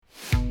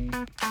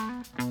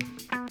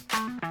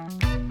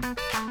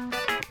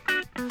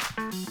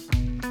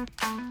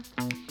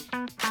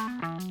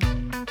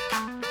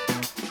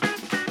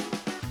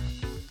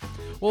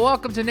Well,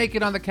 welcome to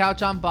Naked on the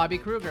Couch. I'm Bobby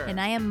Kruger. And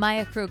I am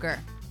Maya Kruger.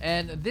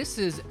 And this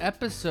is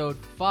episode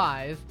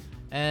 5.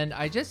 And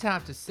I just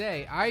have to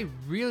say, I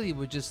really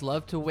would just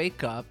love to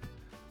wake up,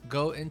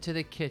 go into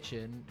the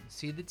kitchen,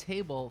 see the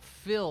table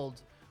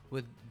filled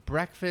with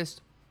breakfast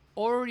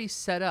already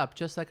set up,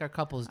 just like our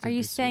couples did. Are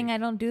you this saying week. I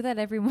don't do that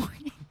every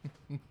morning?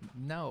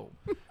 No.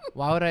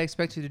 Why would I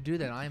expect you to do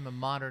that? I am a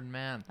modern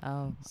man.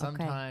 Oh, okay.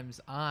 Sometimes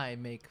I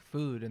make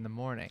food in the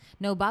morning.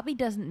 No, Bobby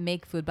doesn't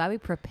make food. Bobby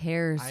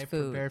prepares I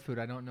food. prepare food.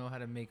 I don't know how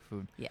to make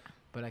food. Yeah.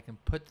 But I can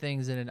put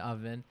things in an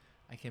oven.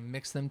 I can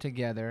mix them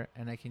together,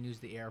 and I can use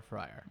the air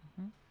fryer.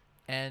 Mm-hmm.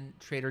 And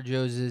Trader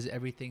Joe's is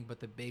everything but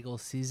the bagel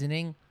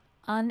seasoning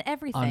On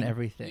everything. on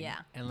everything. Yeah.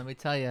 And let me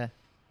tell you,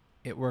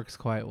 it works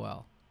quite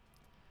well.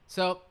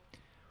 So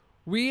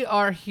we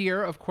are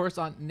here, of course,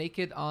 on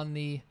Naked on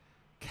the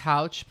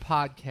Couch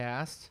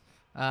podcast.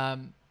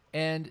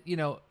 And, you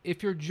know,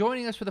 if you're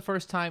joining us for the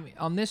first time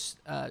on this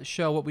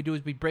show, what we do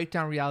is we break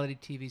down reality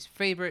TV's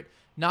favorite,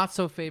 not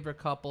so favorite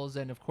couples.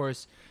 And, of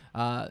course,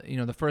 you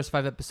know, the first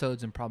 5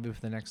 episodes and probably for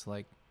the next,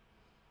 like,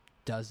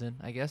 dozen,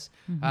 I guess.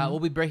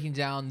 We'll be breaking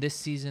down this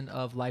season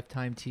of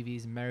Lifetime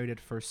TV's Married at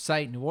First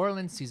Sight, New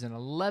Orleans, season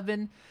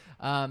 11.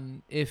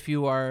 If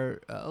you are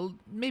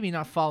maybe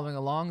not following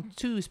along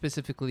too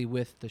specifically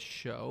with the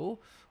show,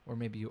 or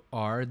maybe you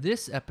are,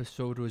 this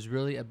episode was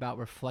really about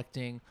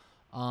reflecting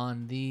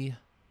on the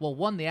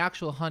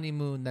actual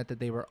honeymoon that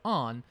they were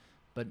on,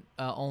 but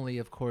only,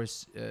 of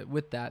course,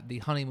 with that, the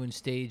honeymoon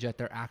stage that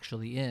they're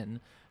actually in.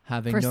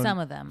 Some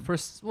of them. For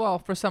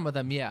some of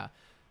them, yeah.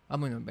 I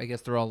mean, I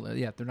guess they're all,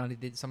 they're not,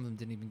 some of them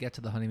didn't even get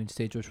to the honeymoon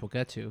stage, which we'll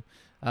get to.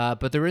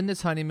 But they're in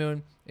this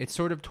honeymoon. It's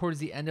sort of towards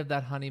the end of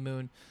that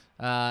honeymoon.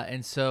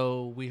 And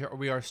so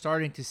we are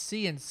starting to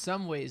see in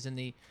some ways in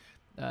the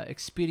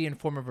expedient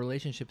form of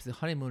relationships, the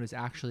honeymoon is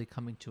actually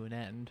coming to an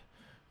end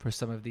for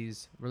some of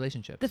these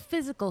relationships. The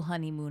physical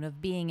honeymoon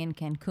of being in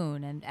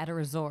Cancun and at a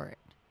resort.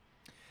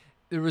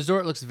 The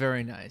resort looks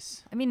very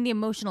nice. I mean, the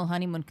emotional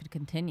honeymoon could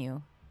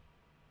continue.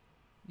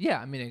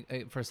 Yeah, I mean,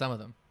 for some of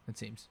them, it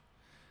seems.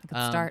 It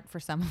could start for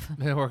some of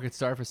them. Or it could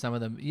start for some of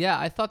them. Yeah,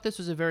 I thought this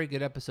was a very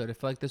good episode. I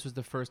feel like this was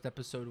the first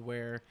episode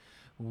where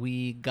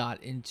we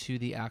got into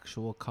the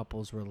actual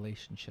couple's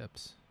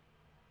relationships.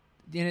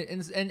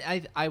 And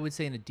I would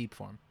say in a deep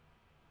form.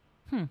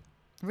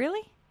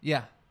 Really?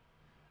 Yeah.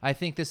 I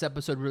think this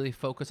episode really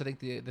focused. I think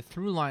the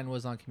through line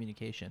was on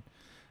communication.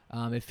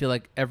 I feel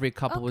like every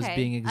couple was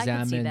being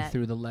examined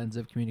through the lens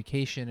of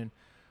communication and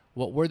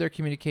what were their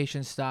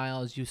communication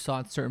styles. You saw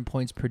at certain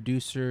points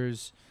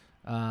producers,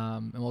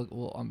 and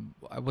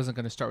I wasn't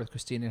going to start with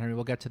Christine and Henry.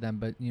 We'll get to them,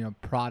 but you know,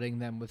 prodding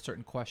them with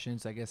certain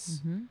questions. I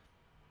guess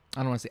I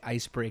don't want to say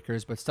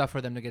icebreakers, but stuff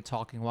for them to get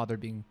talking while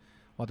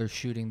they're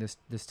shooting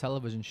this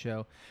television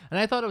show. And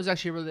I thought it was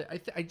actually really.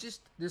 I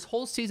just this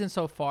whole season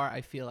so far,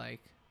 I feel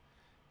like.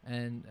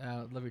 And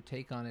love your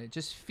take on it. It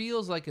just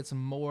feels like it's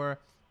more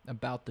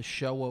about the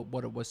show,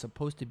 what it was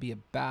supposed to be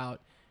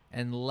about,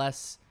 and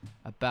less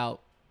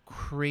about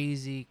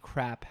crazy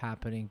crap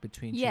happening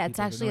between. Yeah, it's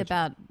actually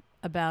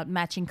about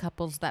matching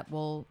couples that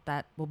will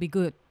be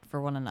good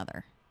for one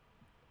another.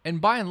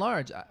 And by and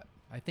large,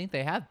 I think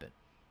they have been.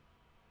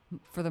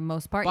 For the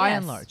most part, by yes.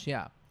 and large,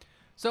 yeah.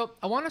 So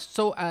I want to.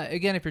 So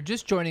again, if you're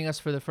just joining us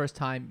for the first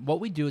time, what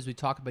we do is we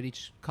talk about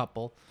each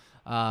couple.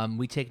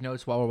 We take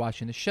notes while we're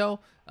watching the show.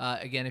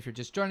 Again, if you're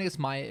just joining us,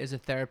 Maya is a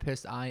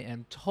therapist. I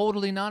am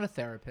totally not a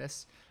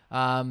therapist.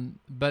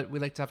 But we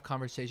like to have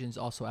conversations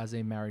also as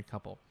a married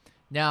couple.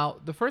 Now,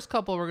 the first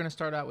couple we're going to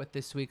start out with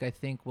this week, I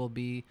think, will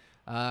be,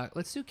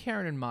 let's do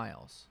Karen and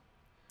Miles.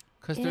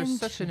 Because they're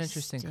such an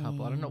interesting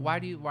couple. I don't know. Why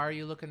are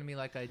you looking at me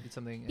like I did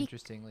something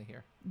interestingly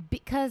here?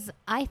 Because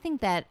I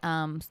think that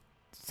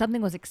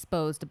something was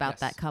exposed about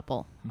that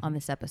couple on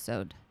this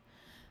episode.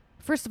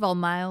 First of all,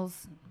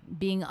 Miles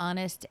being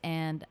honest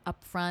and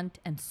upfront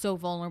and so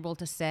vulnerable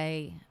to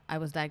say, I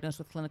was diagnosed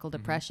with clinical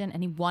depression,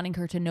 and he wanting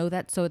her to know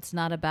that so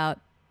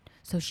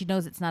she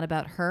knows it's not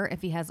about her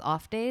if he has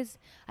off days.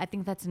 I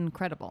think that's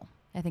incredible.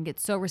 I think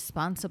it's so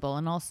responsible.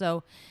 And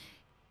also,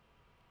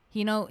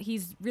 you know,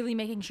 he's really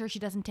making sure she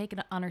doesn't take it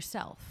on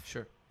herself.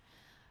 Sure.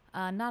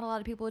 Not a lot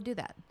of people would do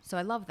that. So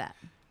I love that.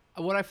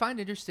 What I find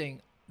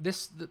interesting,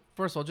 first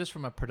of all, just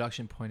from a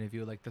production point of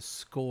view, like the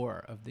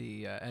score of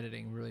the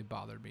editing really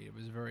bothered me. It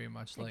was very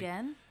much like...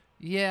 Again?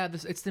 Yeah,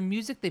 it's the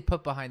music they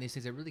put behind these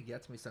things that really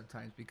gets me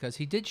sometimes, because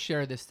he did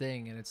share this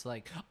thing and it's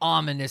like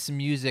ominous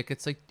music.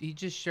 It's like he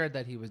just shared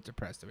that he was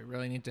depressed. Do we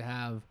really need to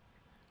have,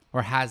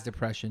 or has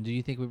depression? Do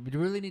you think we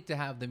really need to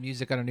have the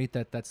music underneath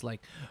that's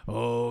like,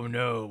 oh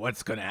no,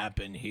 what's going to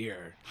happen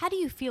here? How do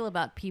you feel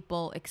about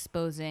people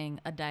exposing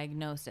a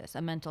diagnosis,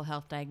 a mental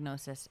health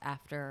diagnosis,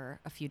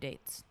 after a few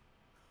dates?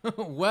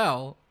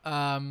 Well,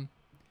 I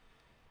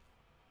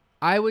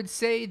would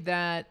say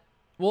that...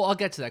 Well, I'll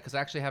get to that because I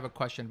actually have a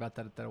question about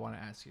that I want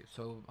to ask you.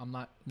 So I'm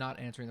not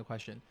answering the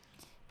question,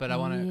 but I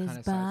want to kind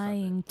of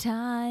buying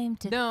time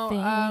to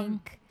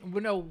think.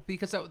 No,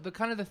 because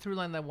the through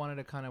line that I wanted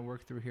to kind of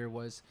work through here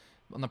was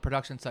on the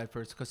production side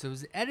first, because it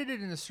was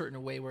edited in a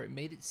certain way where it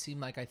made it seem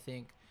like, I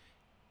think,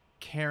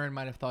 Karen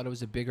might have thought it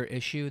was a bigger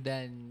issue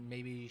than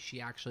maybe she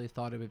actually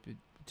thought of it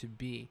to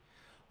be.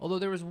 Although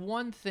there was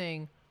one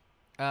thing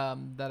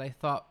that I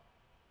thought,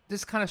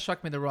 this kind of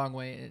struck me the wrong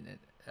way.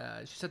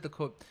 And she said the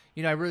quote,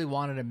 I really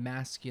wanted a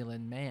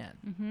masculine man.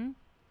 Mm-hmm.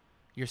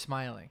 You're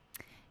smiling.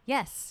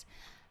 Yes,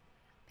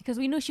 because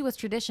we knew she was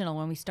traditional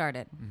when we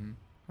started. Mm-hmm.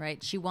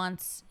 Right? She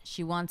wants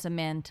a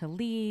man to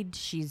lead.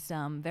 She's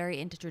very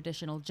into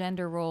traditional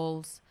gender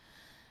roles.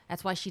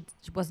 That's why she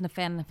wasn't a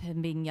fan of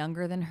him being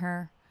younger than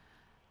her.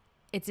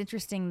 It's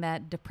interesting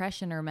that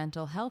depression or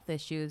mental health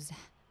issues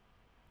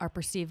are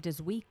perceived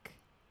as weak.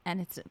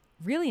 And it's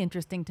really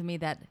interesting to me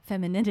that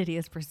femininity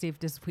is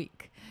perceived as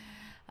weak.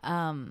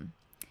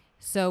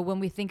 So when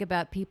we think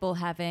about people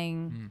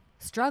having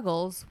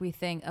struggles, we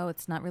think, oh,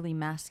 it's not really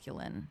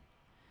masculine.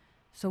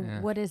 So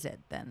what is it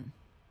then?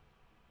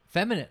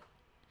 Feminine.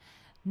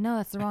 No,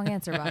 that's the wrong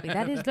answer, Robbie.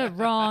 That is the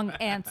wrong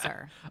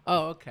answer.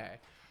 Oh, okay.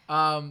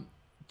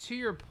 To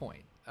your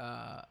point,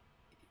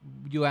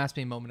 you asked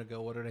me a moment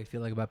ago, what did I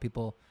feel like about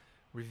people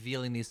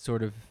revealing these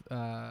sort of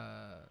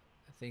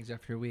things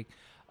after a week?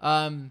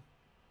 I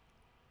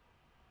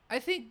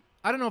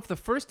don't know if the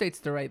first date's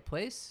the right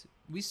place.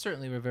 We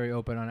certainly were very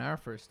open on our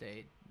first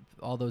date,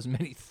 all those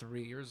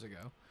 3 years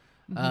ago.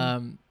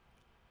 Mm-hmm.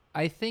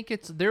 I think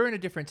they're in a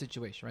different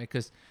situation, right?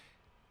 Because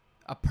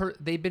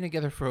they've been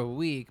together for a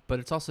week, but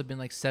it's also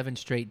been 7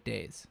 straight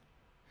days.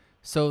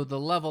 So the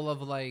level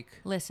of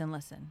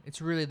listen.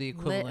 It's really the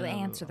equivalent.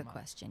 Answer the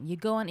question. You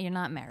go on. You're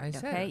not married,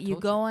 okay? You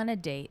go on a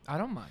date. I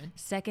don't mind.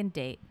 Second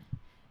date.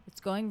 It's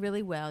going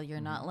really well.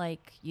 You're not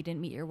you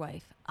didn't meet your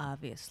wife,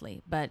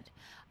 obviously, but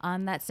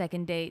on that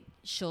second date,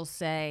 she'll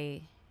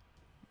say,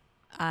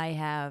 "I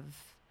have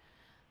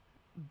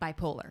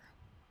bipolar,"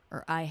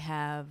 or "I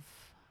have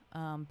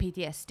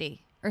PTSD,"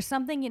 or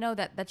something.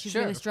 That she's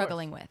really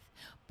struggling with.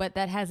 But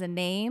that has a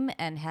name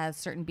and has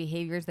certain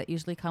behaviors that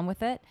usually come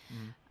with it.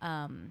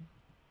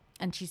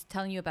 And she's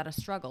telling you about a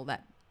struggle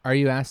that. Are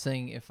you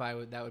asking if that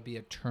would be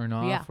a turn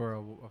off or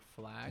a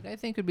flag? I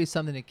think it would be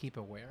something to keep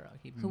aware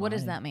of. So what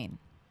does that mean?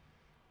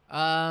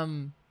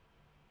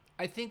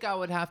 I think I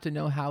would have to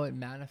know how it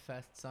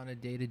manifests on a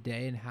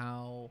day-to-day and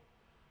how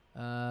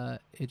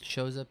it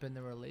shows up in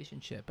the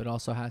relationship. It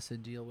also has to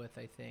deal with,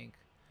 I think,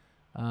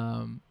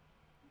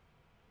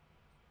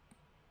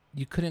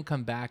 you couldn't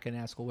come back and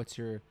ask, well,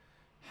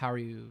 how are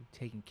you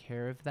taking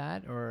care of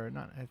that? Or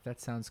not,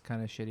 that sounds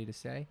kind of shitty to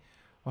say.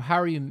 Or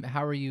how are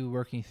you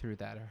working through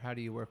that? Or how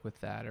do you work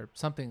with that? Or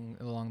something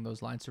along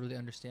those lines to really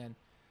understand,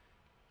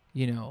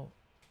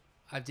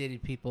 I've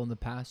dated people in the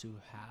past who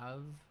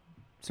have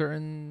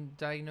certain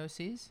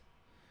diagnoses.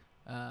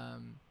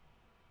 And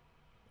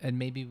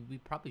maybe we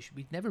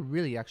never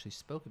really actually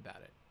spoke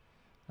about it.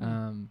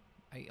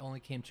 I only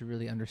came to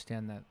really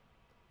understand that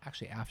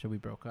actually after we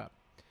broke up.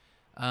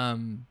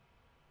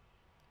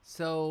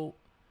 So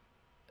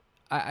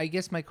I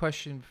guess my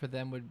question for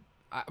them would,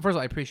 first of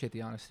all, I appreciate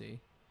the honesty.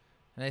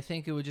 And I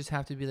think it would just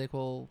have to be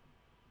well,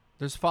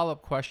 there's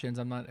follow-up questions.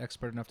 I'm not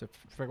expert enough to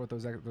figure out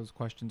what those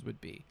questions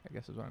would be, I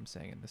guess is what I'm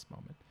saying in this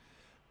moment.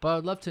 But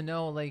I'd love to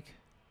know,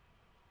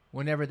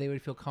 whenever they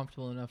would feel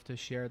comfortable enough to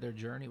share their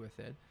journey with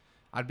it.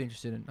 I'd be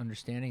interested in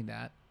understanding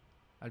that.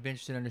 I'd be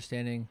interested in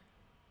understanding,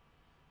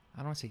 I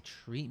don't want to say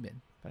treatment,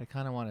 but I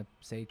kind of want to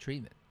say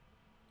treatment.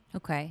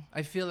 Okay.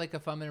 I feel like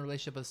if I'm in a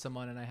relationship with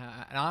someone and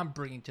I'm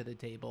bringing to the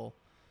table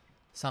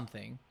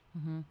something,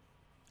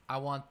 I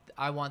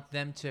want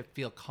them to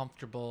feel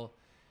comfortable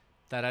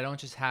that I don't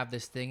just have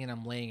this thing and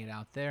I'm laying it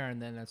out there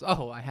and then it's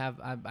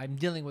I'm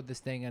dealing with this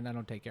thing and I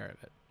don't take care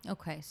of it.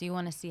 Okay, so you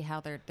want to see how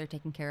they're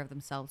taking care of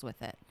themselves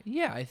with it.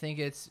 Yeah, I think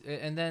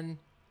and then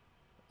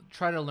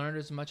try to learn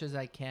as much as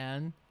I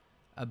can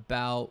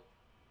about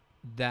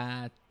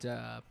that.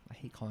 I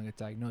hate calling it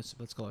diagnosis,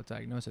 but let's call it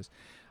diagnosis.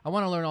 I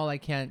want to learn all I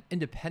can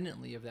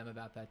independently of them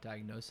about that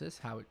diagnosis,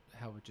 how it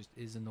just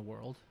is in the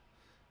world.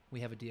 We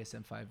have a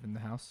DSM-5 in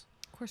the house.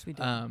 Of course we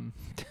do.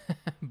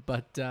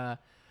 But I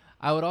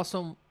would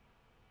also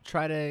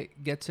try to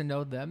get to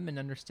know them and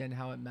understand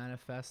how it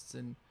manifests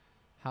and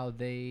how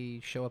they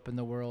show up in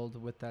the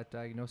world with that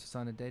diagnosis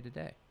on a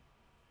day-to-day.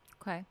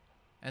 Okay.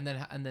 And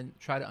then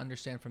try to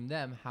understand from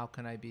them, how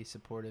can I be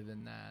supportive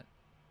in that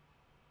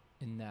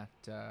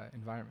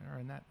environment or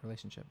in that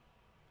relationship.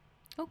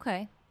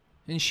 Okay.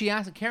 And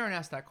Karen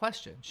asked that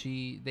question.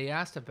 She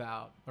asked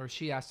about.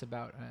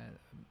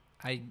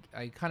 I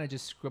kind of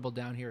just scribbled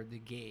down here the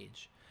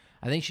gauge.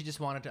 I think she just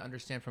wanted to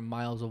understand from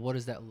Miles, what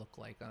does that look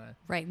like on a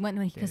right,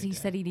 because he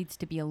said he needs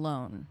to be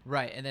alone.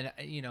 Right, and then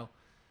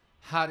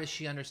how does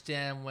she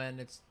understand when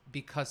it's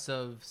because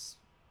of?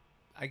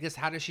 I guess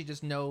how does she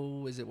just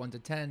know? Is it 1 to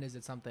 10? Is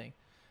it something?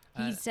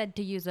 He said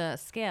to use a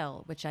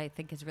scale, which I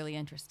think is really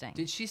interesting.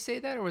 Did she say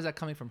that, or was that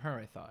coming from her?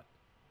 I thought.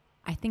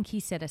 I think he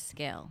said a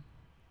scale.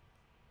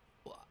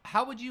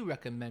 How would you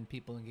recommend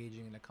people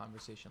engaging in a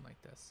conversation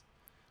like this?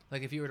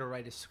 Like if you were to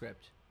write a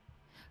script.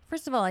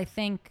 First of all, I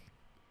think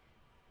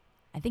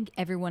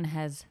everyone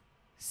has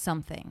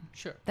something.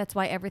 Sure. That's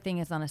why everything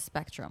is on a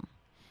spectrum.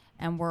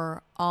 And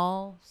we're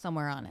all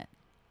somewhere on it.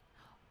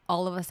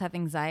 All of us have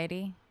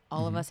anxiety.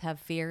 All of us have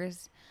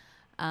fears.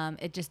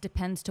 It just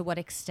depends to what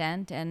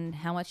extent and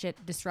how much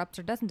it disrupts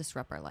or doesn't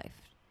disrupt our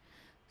life.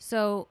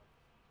 So,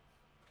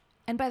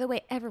 and by the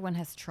way, everyone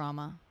has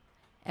trauma.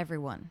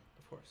 Everyone.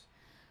 Of course.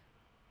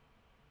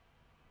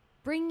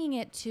 Bringing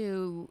it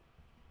to,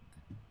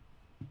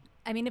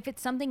 I mean, if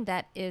it's something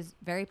that is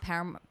very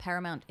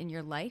paramount in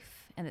your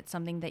life and it's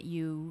something that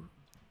you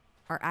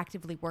are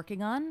actively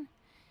working on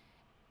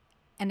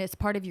and it's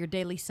part of your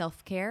daily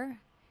self-care,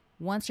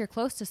 once you're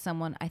close to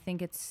someone, I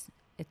think it's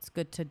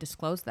good to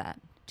disclose that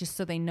just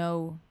so they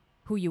know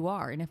who you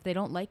are. And if they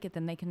don't like it,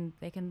 then they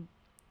can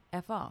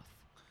F off.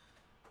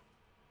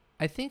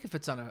 I think if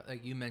it's on a,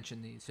 like you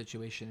mentioned, the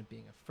situation of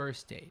being a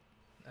first date,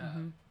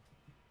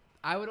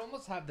 I would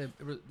almost have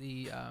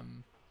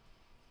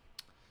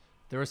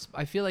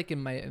I feel like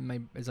in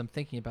my as I'm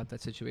thinking about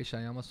that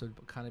situation, I almost would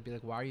kind of be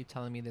like, why are you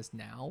telling me this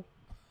now?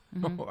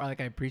 Or like,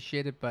 I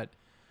appreciate it, but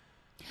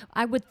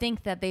I would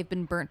think that they've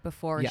been burnt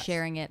before, yes.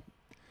 sharing it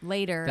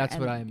later. That's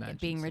and what I imagine.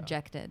 Being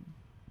rejected.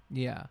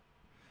 Yeah.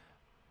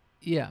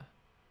 Yeah.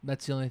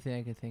 That's the only thing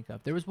I can think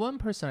of. There was one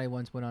person I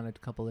once went on a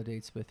couple of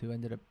dates with who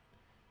ended up,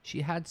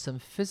 she had some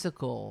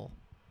physical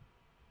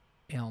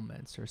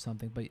ailments or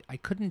something, but you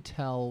couldn't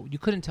tell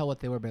what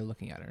they were by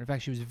looking at her. In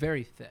fact, she was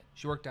very fit.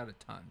 She worked out a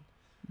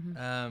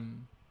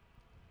ton.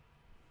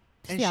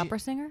 Is the opera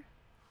singer?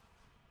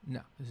 No,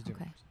 this is a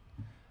different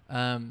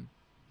person.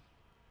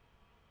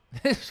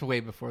 This is way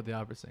before the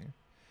opera singer.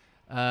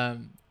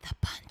 The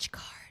punch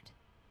card.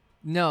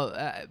 No,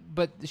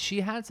 but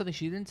she had something.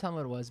 She didn't tell me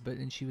what it was,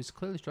 and she was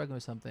clearly struggling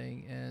with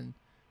something and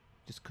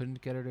just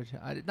couldn't get her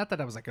to. Not that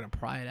I was like going to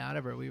pry it out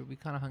of her. We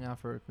kind of hung out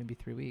for maybe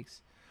 3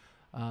 weeks.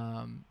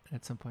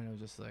 At some point, I was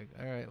just like,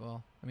 all right,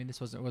 well, I mean, it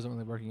wasn't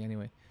really working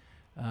anyway.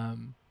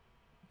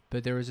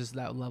 But there was just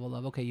that level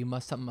of, okay,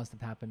 something must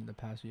have happened in the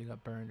past where you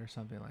got burned or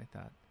something like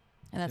that.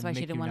 And that's why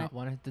she didn't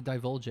want to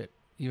divulge it,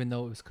 even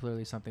though it was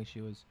clearly something she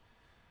was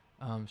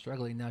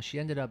struggling. Now, she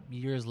ended up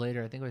years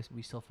later, I think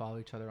we still follow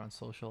each other on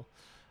social.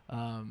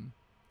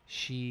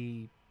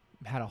 She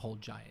had a whole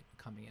giant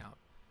coming out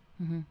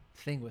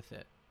thing with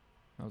it.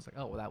 I was like,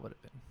 oh, well, that would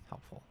have been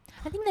helpful.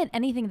 I think that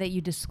anything that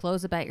you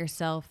disclose about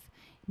yourself,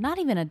 not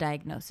even a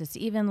diagnosis,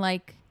 even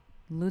like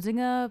losing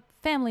a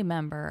family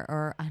member,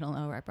 or I don't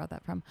know where I brought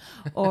that from,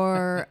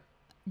 or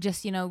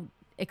just,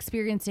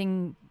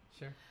 experiencing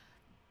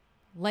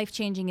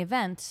life-changing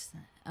events,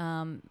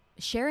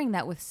 sharing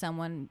that with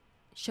someone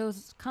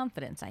shows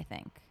confidence, I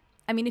think.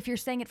 I mean, if you're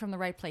saying it from the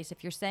right place,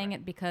 if you're saying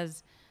it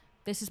because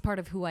this is part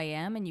of who I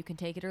am and you can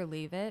take it or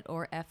leave it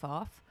or F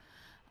off.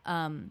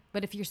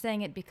 But if you're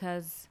saying it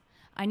because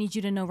I need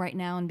you to know right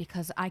now and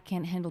because I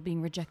can't handle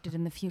being rejected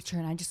in the future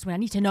and I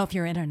need to know if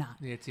you're in or not.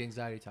 Yeah, it's the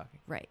anxiety talking.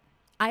 Right.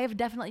 I have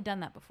definitely done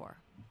that before.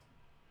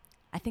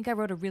 I think I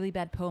wrote a really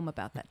bad poem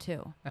about that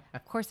too.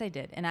 Of course I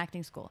did, in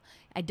acting school.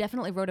 I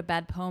definitely wrote a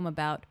bad poem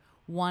about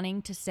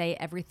wanting to say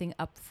everything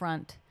up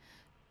front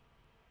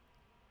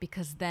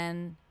because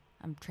then,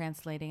 I'm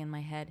translating in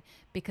my head,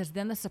 because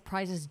then the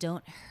surprises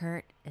don't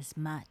hurt as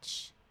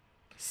much.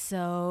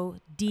 So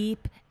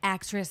deep,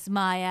 actress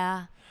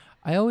Maya.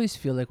 I always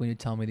feel like when you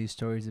tell me these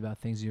stories about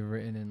things you've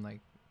written in,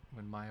 like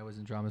when Maya was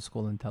in drama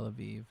school in Tel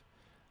Aviv,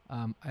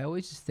 I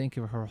always just think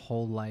of her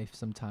whole life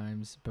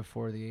sometimes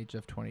before the age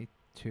of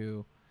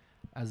 22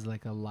 as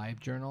like a live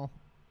journal.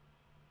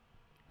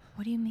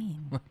 What do you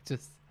mean?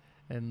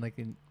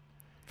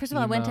 First of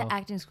all, I went to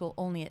acting school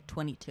only at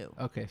 22.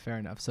 Okay, fair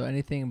enough. So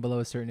anything below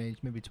a certain age,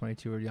 maybe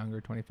 22 or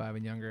younger, 25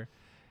 and younger,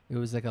 it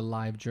was like a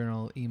live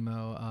journal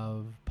emo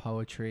of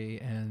poetry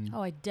and.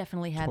 Oh, I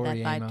definitely had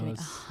Tori that vibe to me.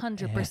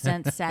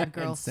 100% sad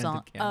girl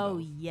song. Oh,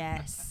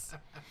 yes.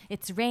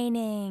 It's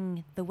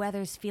raining. The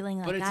weather's feeling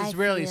like But it's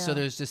Israeli, so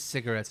there's just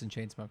cigarettes and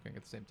chain smoking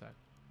at the same time.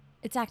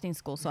 It's acting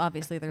school, so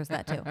obviously there's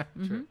that too.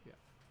 True,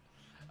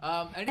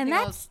 yeah. And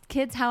that's,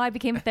 kids, how I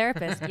became a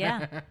therapist.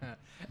 Yeah.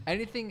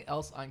 Anything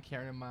else on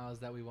Karen and Miles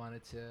that we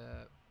wanted to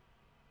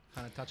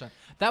kind of touch on?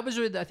 That was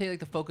really, I think, like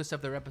the focus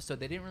of their episode.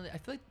 They didn't really, I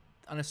feel like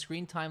on a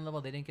screen time level,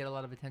 they didn't get a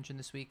lot of attention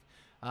this week.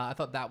 I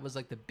thought that was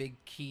like the big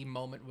key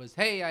moment was,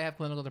 hey, I have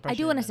clinical depression. I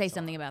do want to say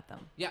something about them.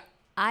 Yeah.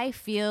 I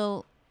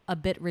feel a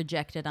bit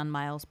rejected on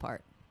Miles'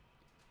 part.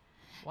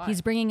 Why?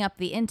 He's bringing up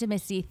the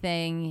intimacy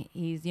thing.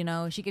 He's,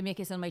 she gave me a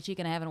kiss on my cheek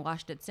and I haven't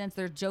washed it since.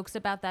 There's jokes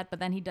about that, but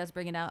then he does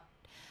bring it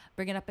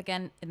up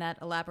again in that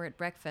elaborate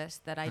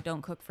breakfast that I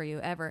don't cook for you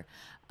ever.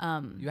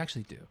 You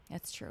actually do.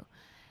 That's true.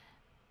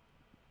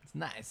 It's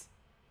nice.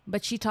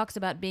 But she talks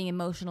about being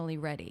emotionally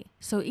ready.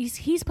 So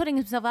he's putting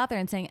himself out there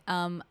and saying,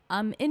 I'm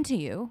into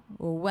you.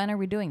 When are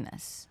we doing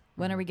this?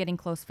 When are we getting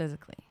close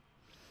physically?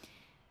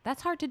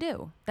 That's hard to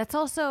do. That's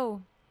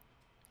also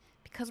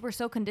because we're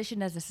so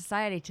conditioned as a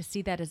society to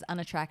see that as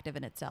unattractive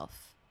in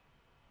itself.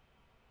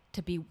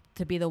 To be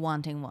the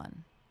wanting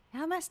one.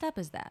 How messed up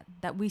is that?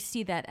 That we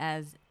see that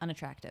as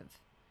unattractive.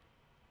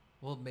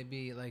 Well,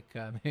 maybe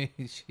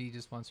maybe she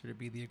just wants her to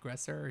be the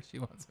aggressor, or she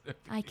wants her to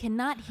be. I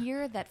cannot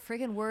hear that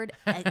friggin' word.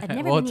 I've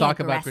never we'll been talk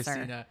the about aggressor.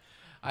 Christina.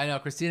 I know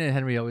Christina and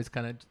Henry always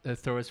kind of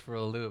throw us for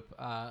a loop,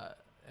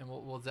 and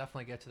we'll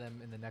definitely get to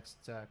them in the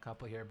next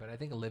couple here. But I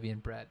think Olivia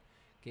and Brett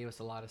gave us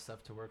a lot of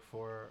stuff to work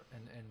for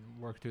and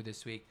work through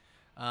this week.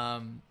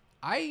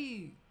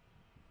 I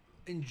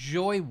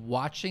enjoy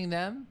watching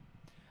them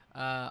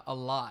a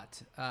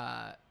lot.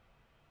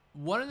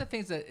 One of the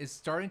things that is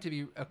starting to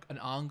be an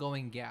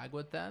ongoing gag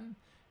with them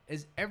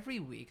is every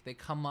week they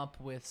come up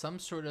with some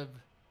sort of,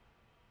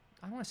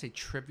 I don't want to say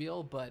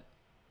trivial, but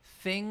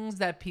things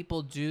that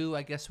people do,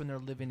 I guess, when they're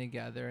living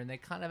together, and they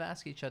kind of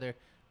ask each other,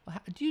 well,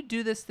 do you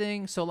do this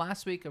thing? So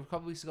last week, a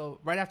couple weeks ago,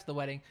 right after the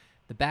wedding,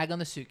 the bag on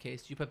the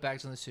suitcase. You put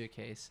bags on the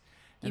suitcase.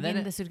 You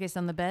mean the suitcase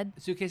on the bed?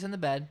 Suitcase on the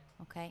bed.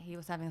 Okay, he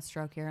was having a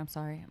stroke here. I'm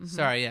sorry. Mm-hmm.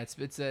 Sorry, yeah,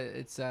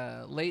 it's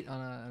late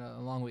on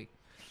a long week.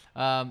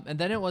 And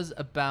then it was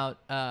about,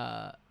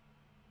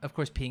 of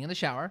course, peeing in the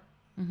shower.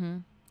 Mm-hmm.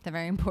 The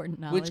very important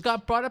knowledge. Which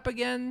got brought up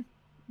again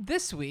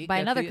this week. By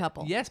another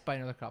couple. Yes, by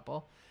another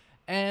couple.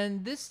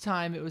 And this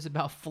time it was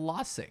about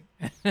flossing,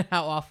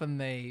 how often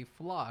they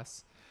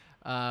floss.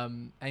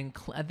 And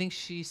I think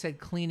she said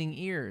cleaning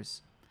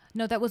ears.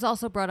 No, that was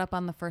also brought up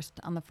on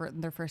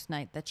their first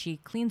night, that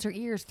she cleans her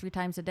ears 3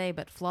 times a day,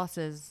 but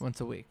flosses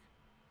once a week.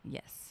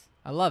 Yes.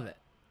 I love it.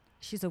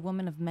 She's a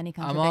woman of many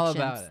contradictions. I'm all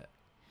about it.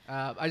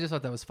 I just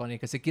thought that was funny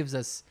because it gives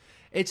us,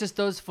 it's just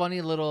those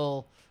funny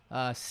little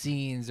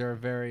scenes are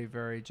very,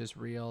 very just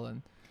real.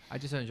 And I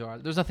just enjoy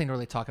it. There's nothing to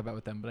really talk about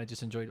with them, but I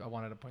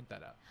wanted to point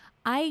that out.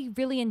 I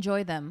really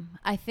enjoy them.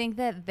 I think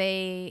that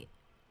they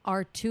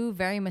are 2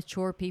 very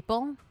mature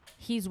people.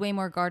 He's way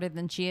more guarded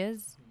than she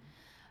is.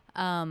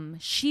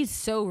 She's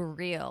so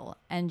real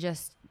and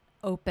just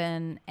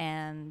open,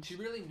 and she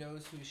really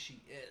knows who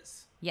she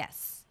is.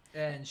 Yes.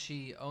 And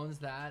she owns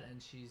that,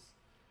 and she's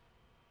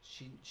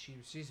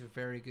a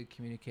very good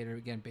communicator,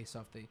 again, based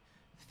off the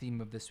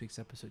theme of this week's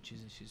episode.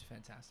 She's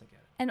fantastic at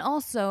it. And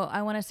also,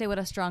 I want to say what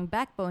a strong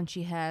backbone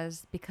she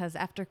has, because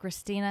after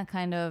Christina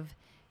kind of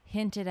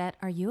hinted at,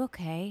 "Are you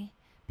okay?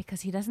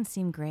 Because he doesn't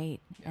seem great."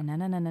 Yeah.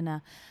 And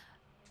no.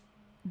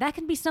 That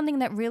can be something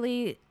that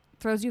really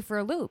throws you for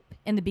a loop.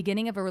 In the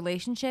beginning of a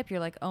relationship, you're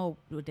like, "Oh,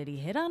 did he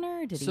hit on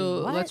her? So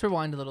let's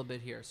rewind a little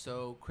bit here.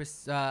 So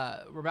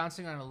we're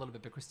bouncing around a little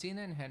bit, but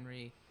Christina and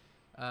Henry,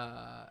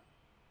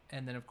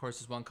 and then of course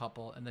there's one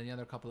couple, and then the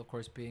other couple, of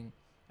course, being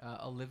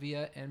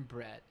Olivia and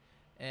Brett.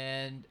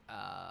 And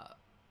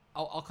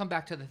I'll come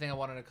back to the thing I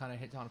wanted to kind of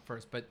hit on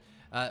first, but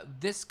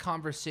this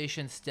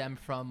conversation stemmed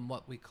from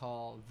what we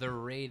call the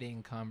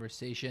rating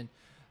conversation.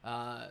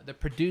 The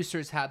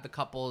producers had the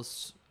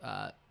couples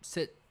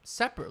sit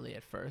separately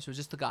at first. It was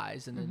just the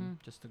guys and then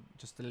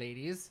just the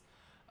ladies.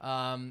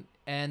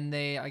 And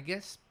they, I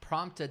guess,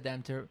 prompted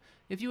them to,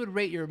 if you would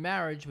rate your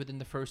marriage within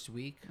the first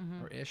week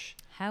or ish.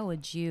 How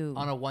would you?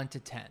 On a 1 to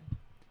 10.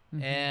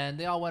 And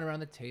they all went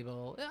around the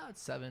table. Yeah,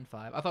 it's 7,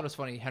 5. I thought it was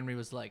funny. Henry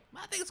was like,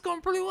 I think it's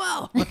going pretty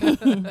well. I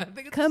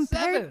think it's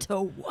compared 7.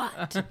 to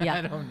what? Yeah.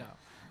 I don't know.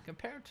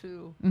 Compared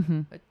to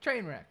a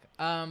train wreck.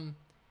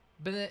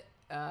 But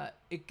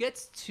it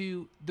gets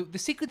to the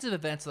sequence of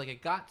events. Like,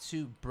 it got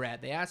to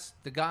Brett. They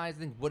asked the guys. I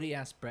think Woody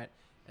asked Brett,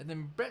 and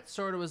then Brett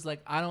sort of was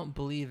like, "I don't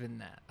believe in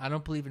that. I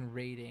don't believe in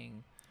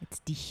rating. It's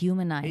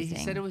dehumanizing." He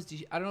said it was.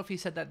 I don't know if he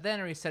said that then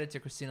or he said it to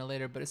Christina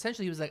later. But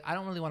essentially, he was like, "I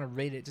don't really want to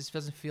rate it. It just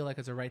doesn't feel like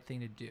it's the right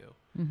thing to do."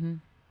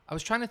 I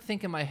was trying to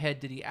think in my head,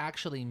 did he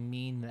actually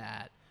mean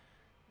that?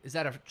 Is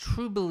that a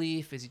true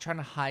belief? Is he trying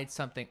to hide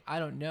something? I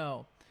don't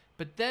know.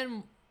 But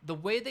then the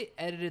way they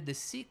edited the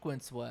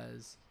sequence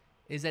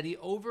is that he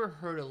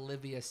overheard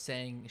Olivia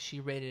saying she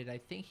rated, I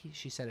think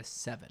she said a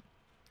 7.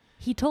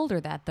 He told her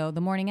that, though,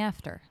 the morning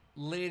after.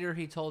 Later,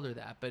 he told her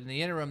that. But in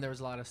the interim, there was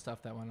a lot of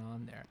stuff that went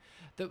on there.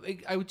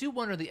 I do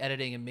wonder the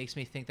editing. It makes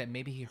me think that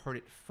maybe he heard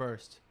it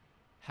first,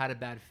 had a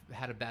bad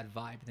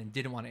vibe, and then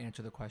didn't want to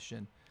answer the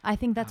question. I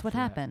think that's what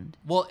happened.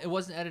 Well, it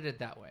wasn't edited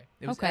that way.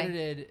 It was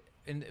edited,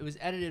 and it was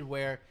edited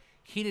where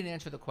he didn't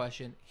answer the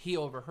question. He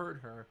overheard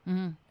her,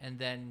 and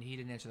then he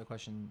didn't answer the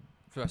question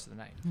for the rest of the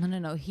night.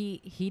 No.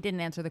 He didn't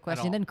answer the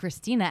question. Then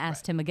Christina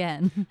asked him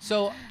again.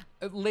 So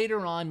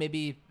later on,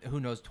 maybe, who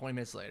knows, 20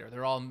 minutes later,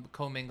 they're all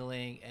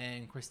commingling,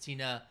 and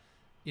Christina,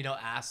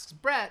 asks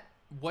Brett,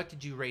 "What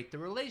did you rate the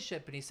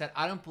relationship?" And he said,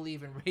 "I don't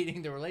believe in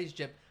rating the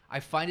relationship. I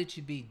find it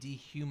to be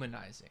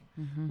dehumanizing,"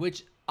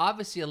 which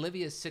obviously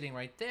Olivia's sitting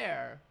right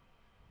there.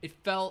 It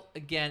felt,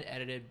 again,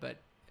 edited, but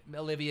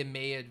Olivia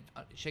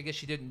I guess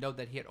she didn't know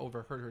that he had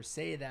overheard her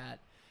say that.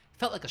 It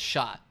felt like a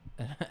shot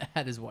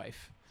at his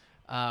wife.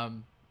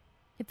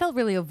 It felt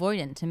really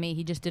avoidant to me.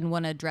 He just didn't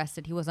want to address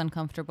it. He was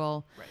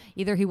uncomfortable. Right.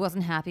 Either he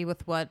wasn't happy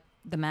with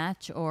the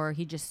match, or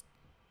he just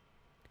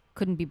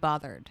couldn't be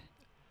bothered.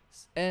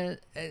 And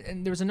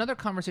there was another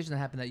conversation that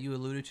happened that you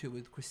alluded to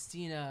with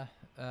Christina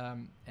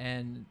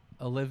and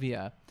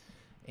Olivia.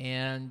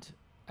 And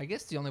I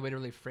guess the only way to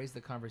really phrase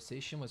the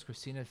conversation was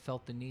Christina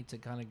felt the need to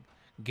kind of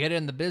get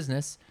in the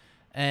business.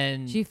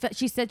 And she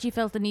said she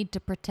felt the need to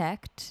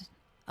protect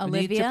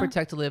Olivia. Need to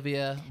protect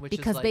Olivia, which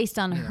because is like, based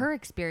on her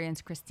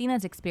experience,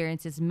 Christina's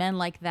experiences, men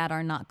like that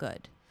are not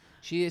good.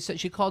 She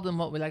called him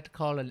what we like to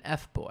call an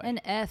F-boy.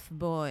 An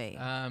F-boy.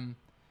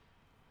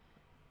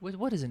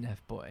 What is an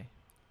F-boy?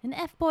 An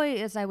F-boy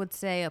is, I would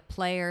say, a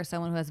player,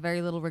 someone who has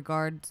very little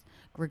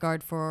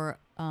regard for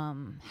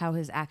how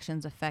his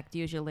actions affect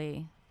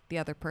usually the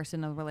other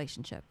person in the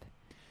relationship.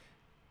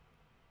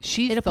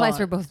 It applies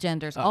for both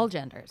genders, all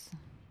genders.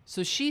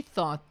 So she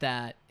thought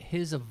that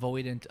his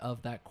avoidance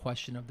of that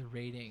question of the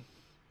rating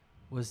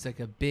was like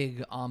a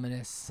big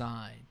ominous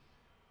sign.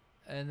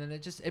 And then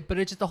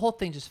the whole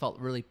thing just felt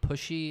really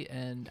pushy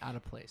and out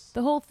of place.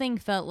 The whole thing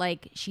felt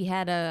like she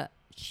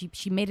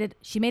made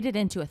it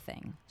into a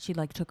thing. She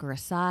like took her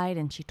aside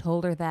and she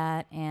told her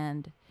that,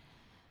 and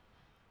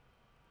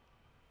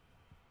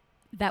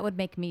that would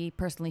make me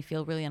personally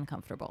feel really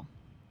uncomfortable.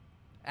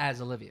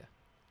 As Olivia.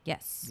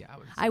 Yes. Yeah,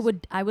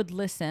 I would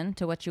listen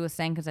to what she was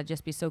saying because I'd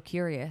just be so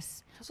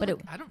curious. But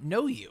I don't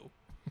know you.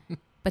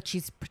 But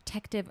she's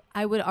protective.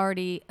 I would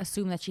already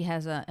assume that she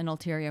has an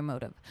ulterior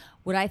motive.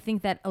 What I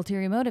think that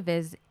ulterior motive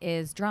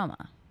is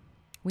drama.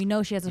 We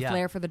know she has a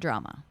flair for the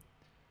drama.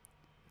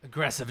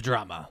 Aggressive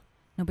drama.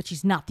 No, but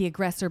she's not the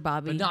aggressor,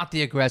 Bobby. But not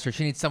the aggressor.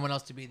 She needs someone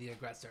else to be the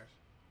aggressor.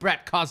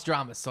 Brett, cause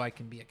drama so I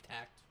can be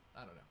attacked.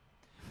 I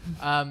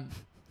don't know.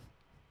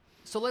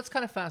 So let's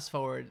kind of fast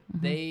forward.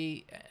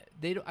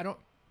 Mm-hmm. I don't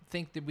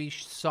think that we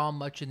saw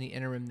much in the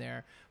interim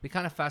there. We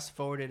kind of fast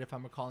forwarded, if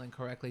I'm recalling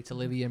correctly, to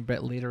Olivia and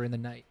Brett later in the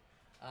night.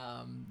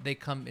 They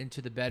come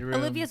into the bedroom.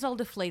 Olivia's all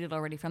deflated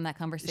already from that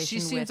conversation. She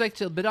seems like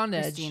a bit on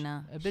edge,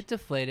 Christina. a bit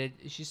deflated.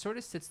 She sort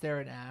of sits there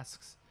and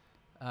asks.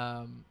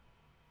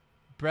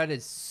 Brett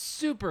is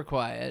super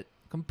quiet,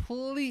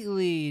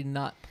 completely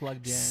not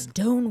plugged in.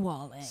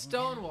 Stonewalling.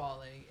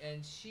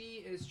 And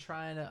she is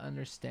trying to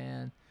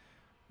understand.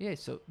 Yeah,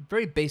 so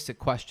very basic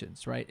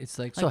questions, right? It's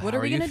like so what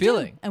how are you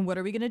feeling? And what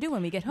are we going to do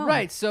when we get home?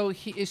 Right, so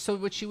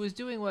what she was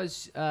doing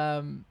was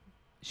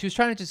she was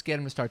trying to just get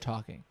him to start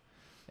talking.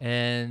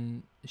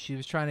 And she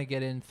was trying to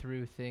get in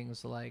through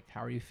things like,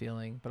 how are you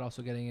feeling? But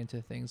also getting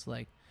into things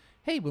like,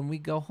 hey, when we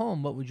go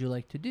home, what would you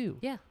like to do?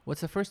 Yeah.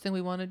 What's the first thing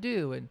we want to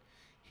do? And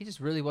he just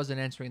really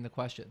wasn't answering the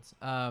questions.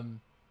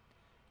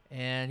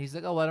 And he's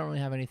like, oh, well, I don't really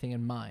have anything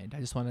in mind. I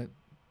just want to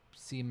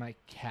see my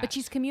cat. But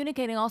she's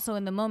communicating also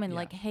in the moment,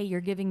 like, hey,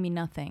 you're giving me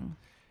nothing.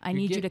 I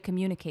need you to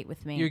communicate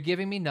with me. You're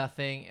giving me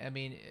nothing. I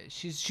mean,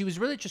 she was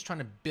really just trying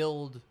to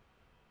build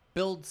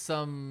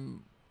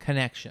some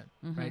connection,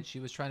 right? She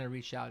was trying to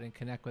reach out and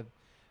connect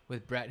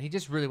with Brett. And he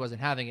just really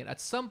wasn't having it.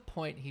 At some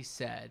point, he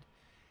said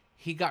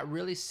he got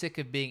really sick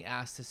of being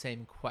asked the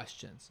same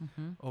questions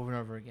over and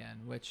over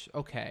again, which,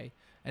 okay.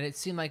 And it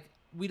seemed like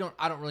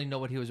I don't really know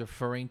what he was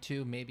referring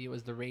to. Maybe it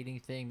was the rating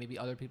thing. Maybe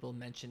other people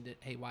mentioned it.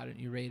 Hey, why don't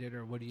you rate it?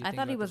 Or what do you think? I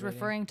thought he was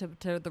referring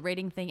to the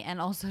rating thing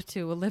and also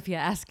to Olivia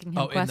asking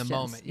him questions. In the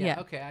moment. Yeah.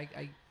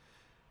 Okay.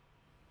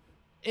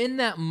 In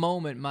that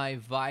moment, my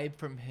vibe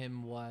from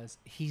him was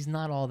he's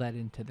not all that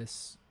into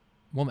this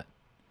woman.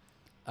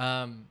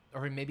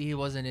 Or maybe he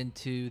wasn't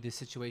into the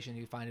situation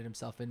he found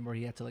himself in where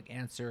he had to like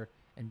answer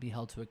and be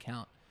held to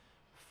account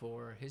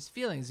for his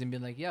feelings and be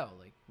like, yo,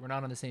 like we're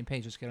not on the same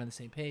page. Let's get on the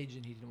same page.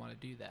 And he didn't want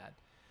to do that.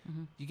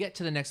 You get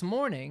to the next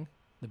morning,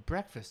 the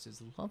breakfast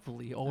is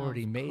lovely,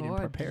 already made and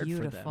prepared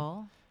for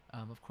them.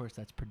 Of course,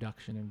 that's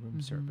production and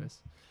room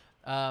service.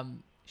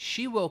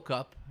 She woke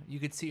up. You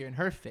could see her in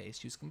her face.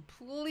 She was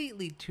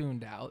completely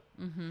tuned out.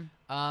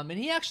 And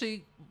he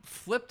actually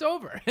flipped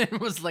over and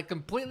was like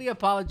completely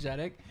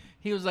apologetic.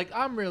 He was like,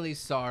 I'm really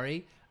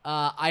sorry.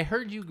 I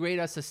heard you grade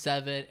us a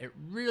 7. It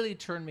really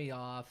turned me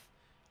off.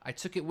 I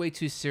took it way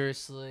too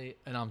seriously,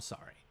 and I'm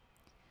sorry.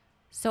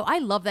 So I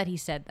love that he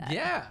said that.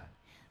 Yeah.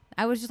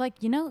 I was just like,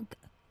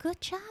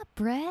 good job,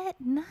 Brett.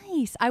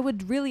 Nice. I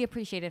would really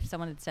appreciate if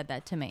someone had said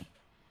that to me.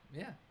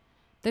 Yeah.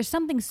 There's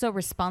something so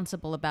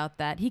responsible about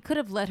that. He could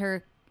have let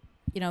her,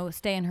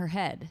 stay in her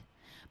head.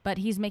 But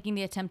he's making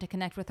the attempt to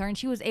connect with her. And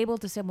she was able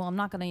to say, well, I'm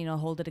not going to,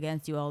 hold it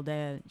against you all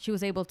day. She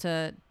was able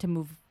to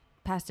move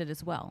past it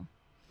as well.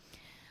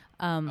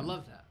 I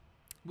love that.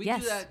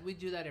 We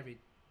do that every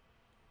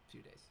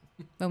few days.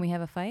 When we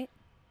have a fight?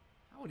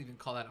 I wouldn't even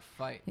call that a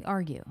fight. We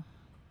argue.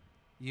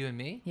 You and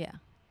me? Yeah.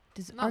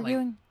 Does Not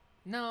arguing?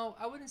 No,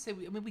 I wouldn't say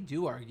we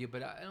do argue,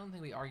 but I don't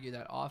think we argue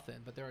that often.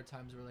 But there are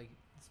times where, like,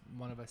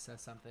 one of us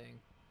says something,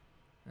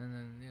 and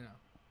then,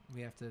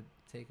 we have to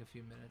take a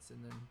few minutes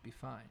and then be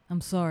fine.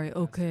 I'm sorry.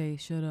 Okay,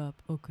 shut up.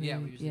 Okay. Yeah,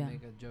 we usually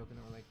make a joke, and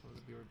then we're like,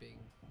 we were being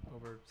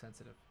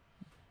oversensitive.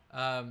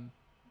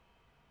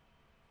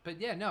 But,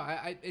 yeah, no,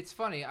 it's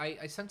funny.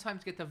 I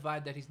sometimes get the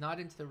vibe that he's not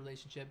into the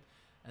relationship,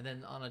 and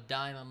then on a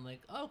dime, I'm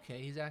like,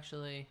 okay, he's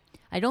actually...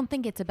 I don't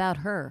think it's about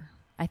her.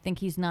 I think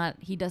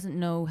he doesn't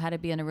know how to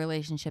be in a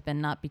relationship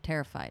and not be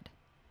terrified.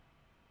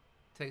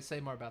 Say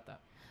more about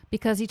that.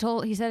 Because he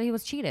said he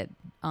was cheated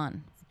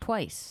on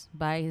twice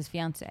by his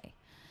fiance.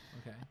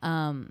 Okay.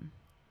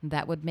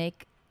 That would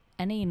make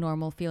any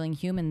normal feeling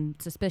human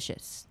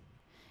suspicious.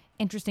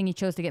 Interesting he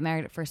chose to get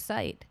married at first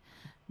sight,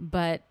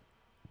 but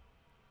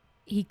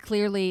he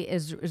clearly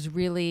is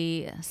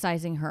really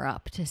sizing her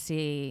up to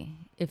see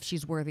if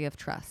she's worthy of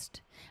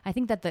trust. I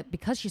think that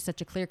because she's such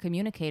a clear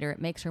communicator,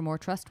 it makes her more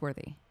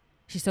trustworthy.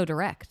 She's so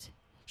direct.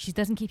 She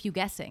doesn't keep you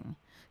guessing.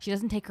 She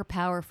doesn't take her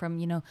power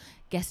from,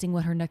 guessing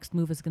what her next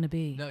move is going to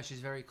be. No, she's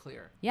very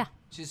clear. Yeah.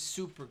 She's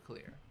super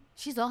clear.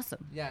 She's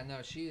awesome. Yeah, no,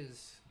 she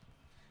is.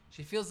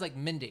 She feels like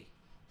Mindy.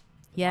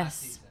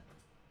 Yes.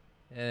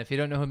 And if you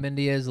don't know who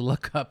Mindy is,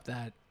 look up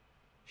that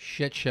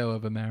shit show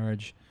of a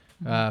marriage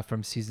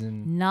from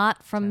season.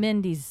 Not from 10.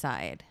 Mindy's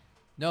side.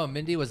 No,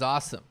 Mindy was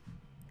awesome.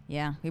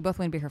 Yeah, we both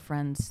want to be her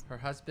friends. Her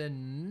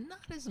husband, not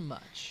as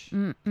much.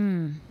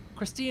 Mm-mm.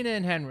 Christina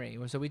and Henry.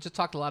 So we just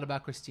talked a lot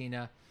about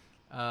Christina.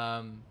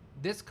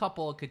 This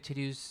couple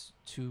continues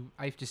to.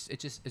 It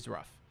just is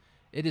rough.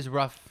 It is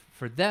rough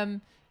for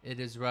them. It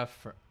is rough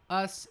for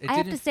us. I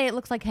have to say, it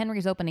looks like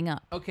Henry's opening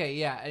up. Okay,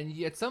 yeah, and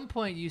at some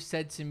point you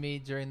said to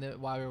me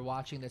while we were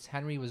watching this,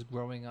 Henry was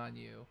growing on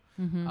you.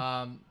 Mm-hmm.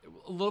 A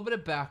little bit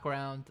of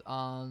background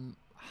on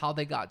how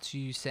they got to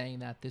you saying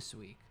that this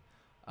week.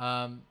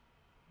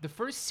 The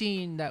first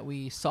scene that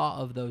we saw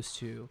of those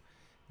two,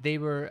 they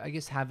were, I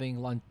guess, having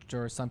lunch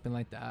or something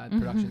like that. Mm-hmm.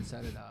 Production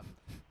set it up,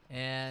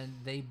 and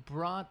they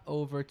brought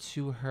over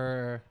to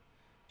her.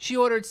 She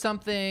ordered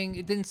something.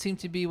 It didn't seem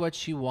to be what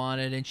she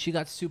wanted, and she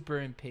got super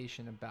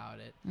impatient about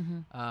it.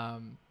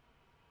 Mm-hmm.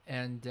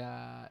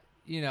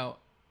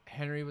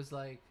 Henry was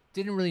like,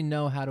 didn't really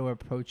know how to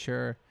approach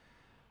her.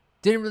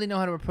 Didn't really know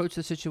how to approach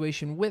the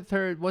situation with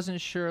her.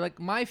 Wasn't sure. Like,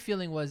 my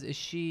feeling was, does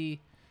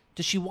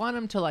she want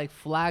him to, like,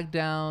 flag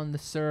down the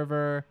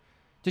server?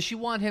 Does she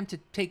want him to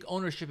take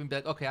ownership and be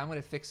like, okay, I'm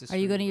going to fix this? Are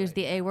you going to use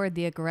the A word,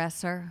 the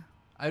aggressor?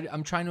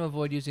 I'm trying to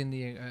avoid using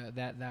the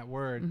that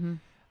word.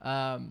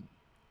 Mm-hmm.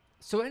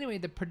 So anyway,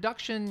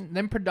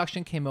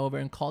 production came over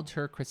and called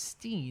her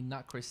Christine,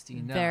 not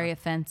Christina. Very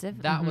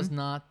offensive. That was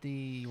not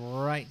the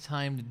right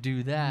time to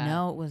do that.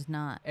 No, it was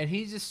not. And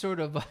he just sort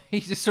of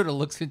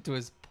looks into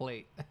his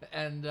plate,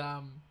 and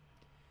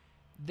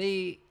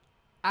they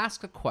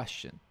ask a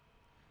question,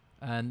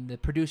 and the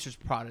producers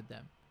prodded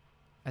them.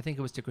 I think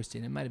it was to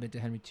Christina. It might have been to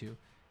Henry too.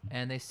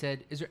 And they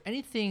said, "Is there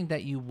anything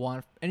that you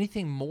want?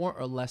 Anything more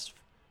or less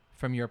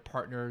from your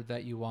partner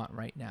that you want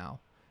right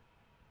now?"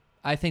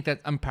 I think that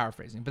I'm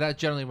paraphrasing, but that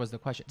generally was the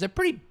question. It's a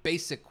pretty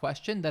basic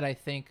question that I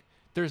think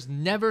there's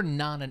never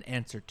not an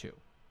answer to.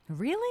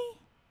 Really?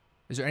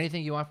 Is there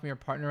anything you want from your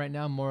partner right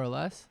now, more or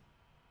less?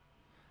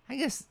 I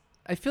guess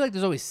I feel like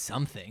there's always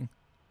something.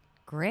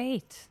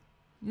 Great.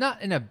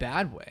 Not in a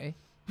bad way.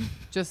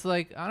 Just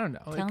like, I don't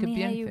know. Tell it could me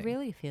be how anything. you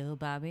really feel,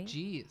 Bobby.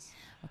 Jeez.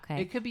 Okay.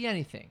 It could be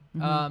anything.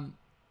 Mm-hmm.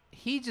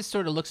 He just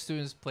sort of looks through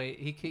his plate.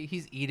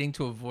 He's eating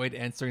to avoid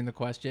answering the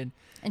question.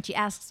 And she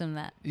asks him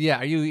that. Yeah,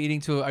 are you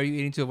eating to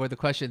avoid the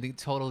question?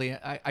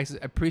 I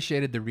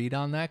appreciated the read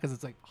on that because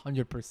it's like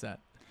 100%.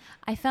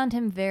 I found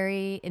him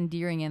very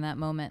endearing in that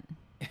moment.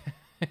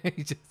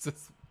 He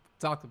just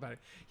talked about it.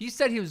 He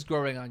said he was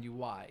growing on you.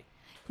 Why?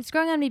 He's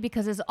growing on me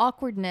because his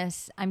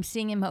awkwardness, I'm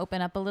seeing him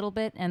open up a little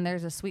bit, and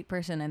there's a sweet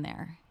person in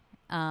there.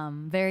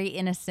 Very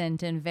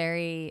innocent and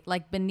very,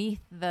 like, beneath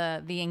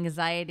the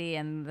anxiety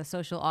and the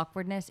social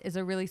awkwardness is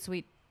a really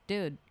sweet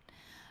dude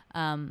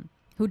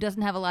who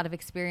doesn't have a lot of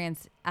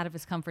experience out of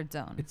his comfort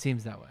zone. It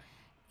seems that way.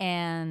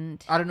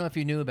 And I don't know if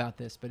you knew about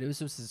this, but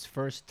this was his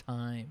first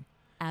time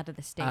out of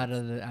the States. out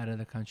of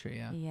the country,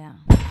 yeah. Yeah.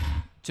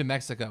 To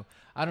Mexico.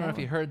 I don't know if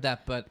you heard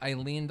that, but I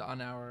leaned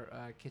on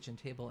our kitchen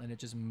table and it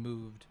just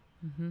moved.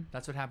 Mm-hmm.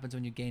 That's what happens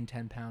when you gain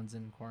 10 pounds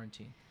in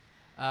quarantine.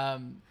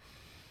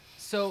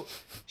 So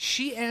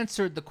she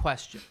answered the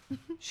question.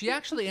 She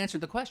actually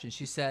answered the question.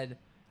 She said,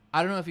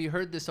 I don't know if you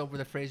heard this over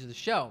the phrase of the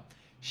show.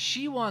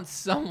 She wants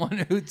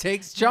someone who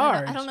takes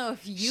charge. I don't know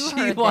if you she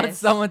heard wants this.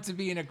 someone to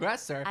be an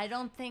aggressor. I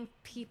don't think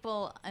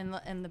people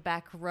in the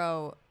back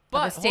row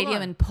But, of a stadium hold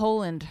on. in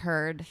Poland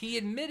heard. He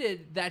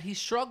admitted that he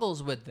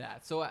struggles with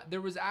that. So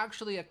there was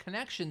actually a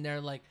connection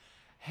there, like,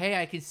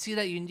 hey, I can see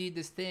that you need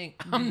this thing.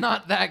 I'm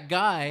not that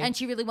guy. And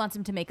she really wants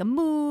him to make a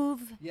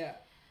move. Yeah.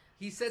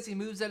 He says he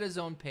moves at his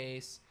own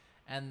pace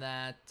and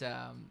that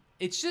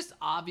it's just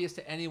obvious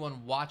to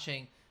anyone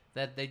watching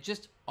that they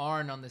just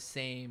aren't on the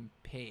same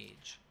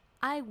page.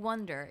 I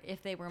wonder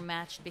if they were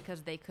matched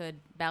because they could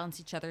balance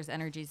each other's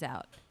energies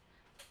out.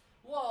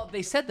 Well,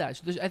 they said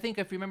that. I think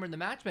if you remember in the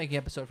matchmaking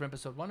episode from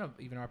episode 1 of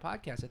even our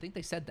podcast, I think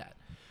they said that.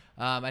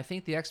 I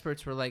think the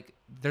experts were like,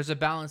 there's a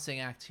balancing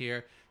act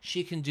here.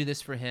 She can do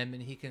this for him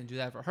and he can do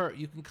that for her.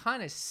 You can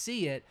kind of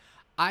see it.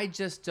 I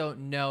just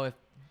don't know if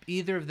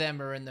either of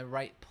them are in the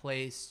right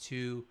place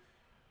to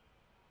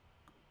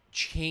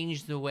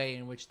change the way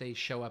in which they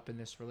show up in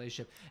this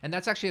relationship. And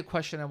that's actually a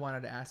question I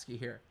wanted to ask you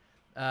here,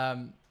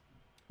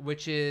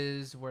 which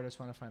is, where does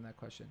I want to find that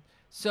question?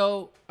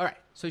 So, all right.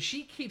 So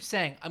she keeps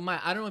saying, I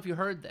don't know if you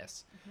heard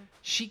this. Mm-hmm.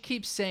 She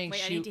keeps saying,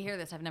 wait, I need to hear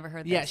this. I've never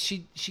heard this. Yeah,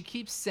 she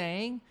keeps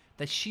saying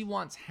that she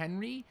wants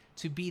Henry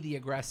to be the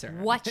aggressor.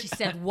 What? She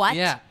said what?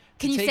 Yeah.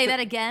 Can you say that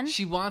again?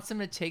 She wants him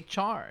to take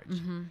charge.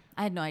 Mm-hmm.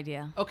 I had no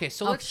idea. Okay,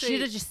 so let's say... She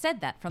should have just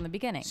said that from the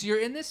beginning. So you're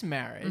in this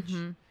marriage,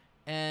 mm-hmm.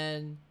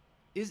 and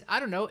I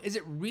don't know, is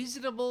it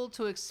reasonable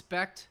to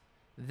expect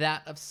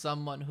that of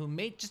someone who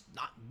may just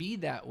not be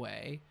that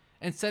way,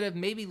 instead of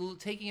maybe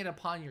taking it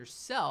upon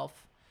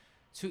yourself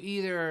to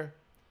either,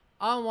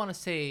 I don't want to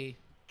say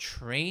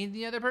train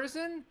the other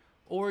person,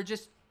 or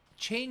just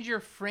change your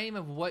frame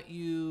of what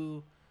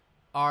you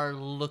are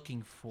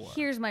looking for.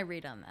 Here's my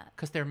read on that.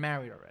 Because they're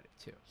married already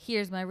too.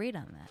 Here's my read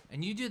on that.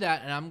 And you do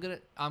that, and I'm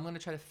gonna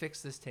try to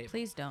fix this table.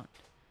 Please don't.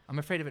 I'm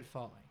afraid of it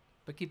falling,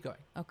 but keep going.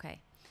 Okay.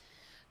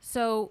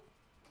 So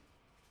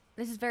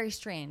this is very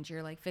strange.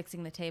 You're like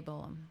fixing the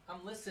table.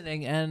 I'm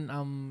listening and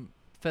I'm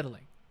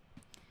fiddling.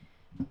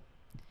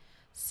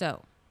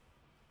 So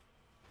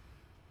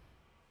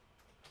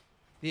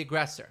The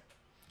aggressor.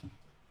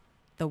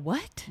 the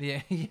what?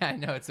 Yeah, I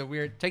know. It's a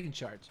weird taking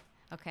charge.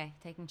 Okay,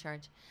 taking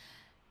charge.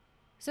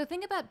 So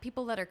think about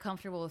people that are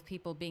comfortable with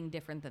people being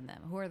different than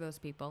them. Who are those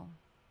people?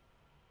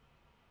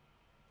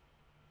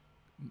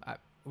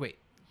 Wait.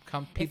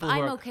 People if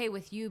who I'm are okay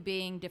with you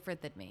being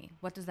different than me,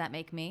 what does that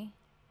make me?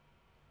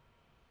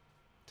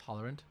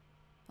 tolerant.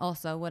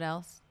 Also, what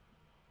else?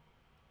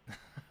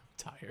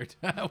 Tired.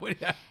 What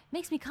do you-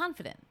 Makes me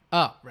confident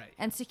Oh, right.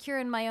 and secure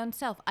in my own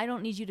self. I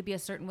don't need you to be a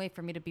certain way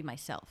for me to be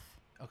myself.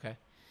 Okay.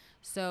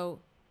 So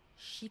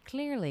she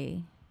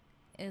clearly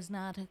is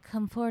not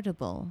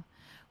comfortable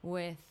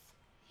with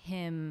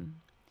him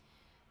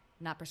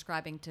not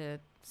prescribing to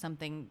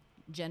something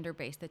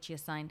gender-based that she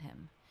assigned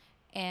him.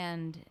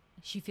 And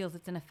she feels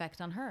it's an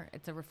effect on her.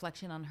 It's a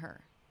reflection on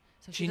her.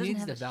 So She doesn't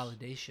needs have the a-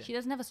 validation. She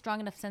doesn't have a strong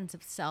enough sense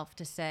of self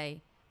to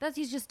say, that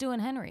he's just doing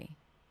Henry.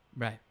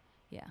 Right.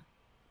 Yeah.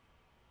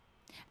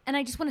 And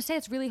I just want to say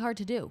it's really hard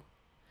to do.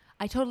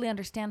 I totally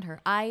understand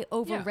her. I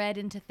overread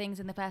into things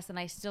in the past, and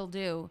I still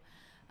do,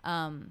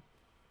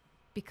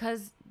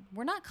 because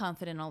we're not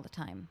confident all the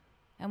time.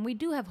 And we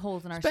do have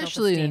holes in our self-esteem.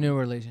 Especially in a new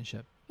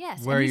relationship. Yes.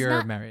 and Where he's you're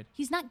not- married.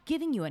 He's not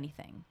giving you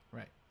anything.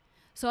 Right.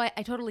 So I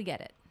totally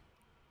get it.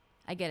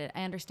 I get it.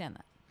 I understand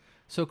that.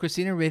 So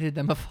Christina rated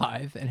them a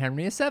 5 and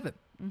Henry a 7,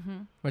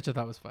 which I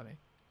thought was funny.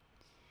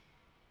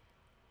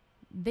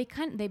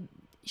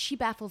 She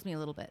baffles me a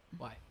little bit.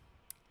 Why?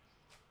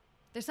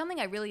 There's something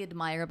I really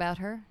admire about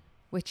her,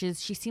 which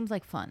is she seems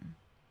like fun.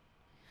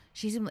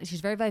 She's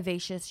very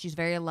vivacious. She's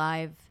very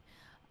alive.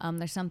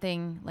 There's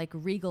something like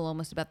regal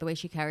almost about the way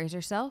she carries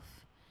herself.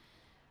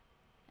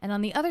 And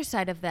on the other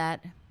side of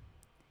that,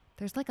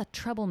 there's like a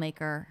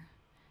troublemaker,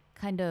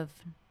 kind of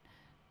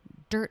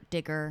dirt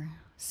digger,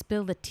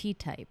 spill the tea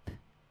type.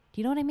 Do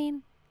you know what I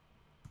mean?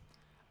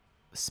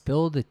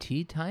 Spill the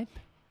tea type?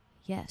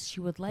 Yes, she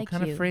would like what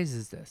kind you. of phrase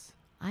is this?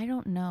 I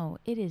don't know.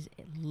 It is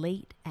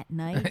late at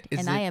night, Is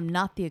and I it- am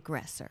not the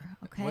aggressor.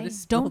 Okay, What is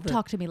spill don't the-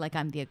 talk to me like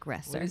I'm the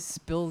aggressor. What is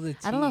spill the tea?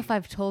 I don't know if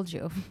I've told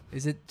you.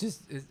 Is it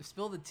just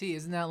spill the tea?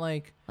 Isn't that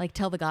like Like,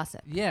 tell the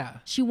gossip. yeah?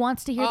 She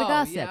wants to hear the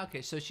gossip. Yeah,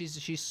 okay. So she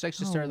likes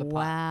to stir the pot.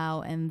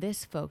 Wow, and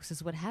this, folks,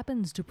 is what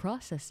happens to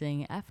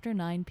processing after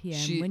 9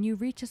 p.m. when you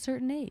reach a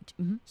certain age.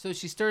 So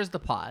she stirs the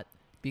pot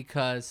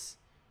because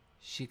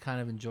she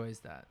kind of enjoys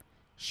that.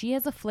 She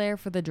has a flair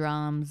for the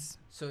drums.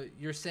 So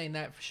you're saying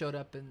that showed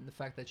up in the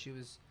fact that she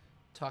was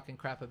talking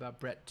crap about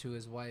Brett to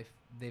his wife.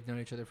 They've known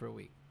each other for a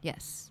week.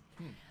 Yes.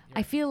 You're I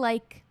right. feel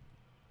like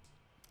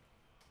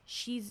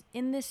she's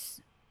in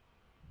this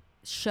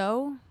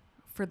show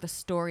for the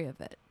story of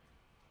it.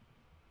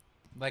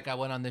 Like I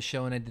went on this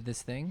show and I did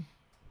this thing.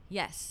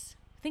 Yes.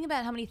 Think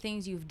about how many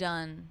things you've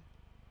done.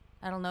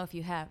 I don't know if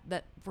you have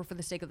that for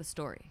the sake of the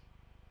story.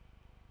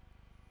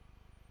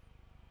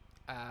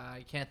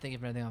 I can't think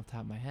of anything off the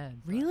top of my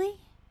head. but Really?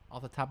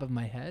 Off the top of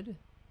my head?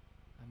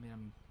 I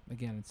mean,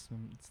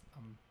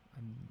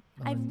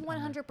 I've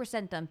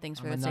 100% done things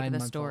for I'm a the sake of the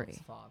 9-month-old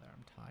story. father.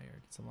 I'm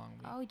tired. It's a long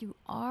week. Oh, you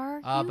are?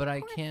 You But I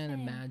poor can't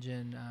thing.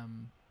 imagine.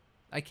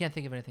 I can't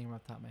think of anything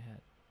off the top of my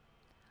head.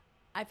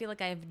 I feel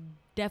like I've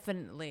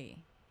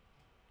definitely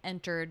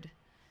entered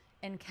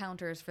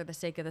encounters for the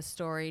sake of the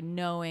story,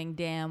 knowing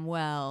damn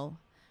well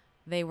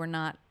they were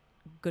not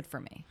good for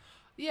me.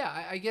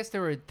 Yeah, I guess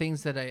there were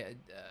things that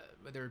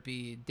whether it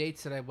be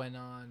dates that I went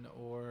on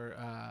or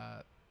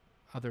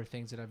other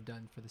things that I've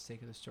done for the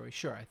sake of the story.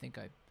 Sure, I think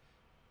I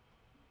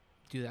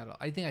do that.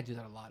 I think I do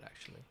that a lot,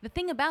 actually. The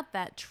thing about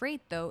that trait,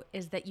 though,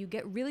 is that you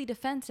get really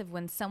defensive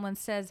when someone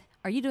says,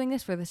 "Are you doing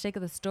this for the sake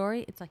of the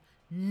story?" It's like,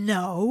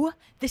 no,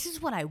 this is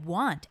what I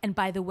want. And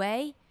by the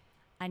way,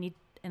 I need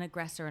an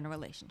aggressor in a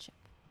relationship.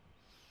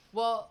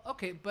 Well,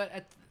 okay, but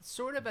at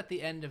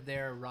the end of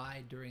their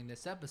ride during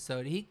this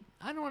episode,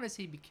 I don't want to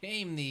say he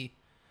became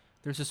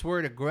there's this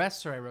word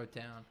aggressor I wrote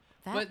down.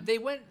 But they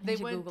went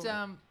Google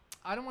it.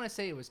 I don't want to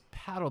say it was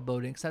paddle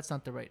boating cuz that's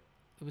not the right.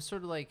 It was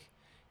sort of like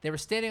they were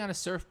standing on a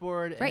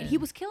surfboard Right? and He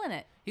was killing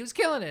it. He was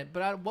killing it,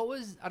 but I don't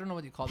know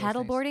what you call those things.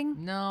 Paddleboarding?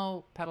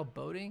 No, paddle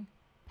boating.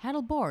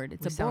 Paddle board.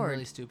 It's We a sound board.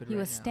 really stupid He right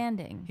was now.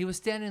 standing He was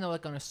standing though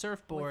like on a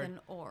surfboard with an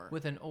oar.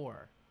 with an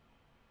oar.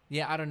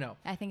 Yeah, I don't know.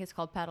 I think it's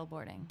called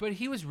paddleboarding. But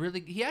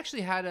he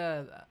actually had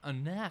a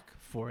knack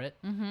for it.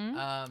 Mm-hmm.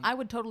 I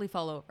would totally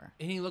fall over.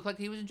 And he looked like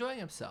he was enjoying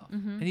himself.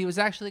 Mm-hmm. And he was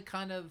actually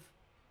kind of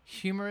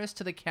humorous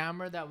to the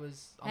camera that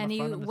was on And the he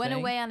front of the went thing.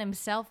 away on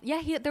himself.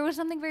 Yeah, there was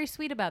something very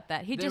sweet about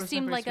that. He There just was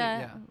seemed something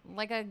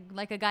like very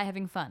like a guy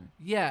having fun.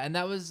 Yeah, and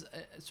that was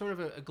sort of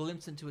a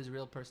glimpse into his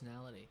real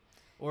personality.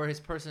 Or his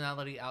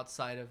personality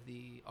outside of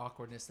the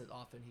awkwardness that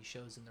often he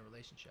shows in the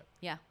relationship.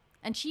 Yeah.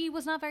 And she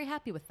was not very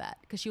happy with that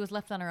because she was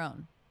left on her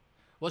own.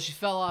 Well, she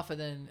fell off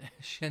and then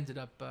she ended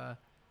up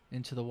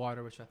into the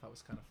water, which I thought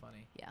was kind of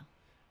funny.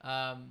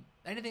 Yeah.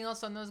 Anything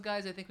else on those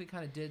guys? I think we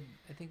kind of did.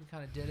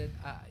 It.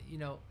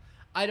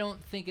 I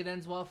don't think it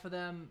ends well for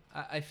them.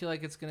 I feel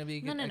like it's going to be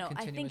a continuous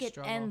I think it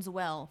struggle. ends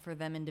well for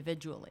them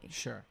individually.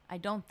 Sure. I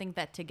don't think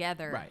that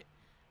together. Right.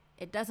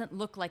 It doesn't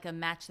look like a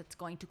match that's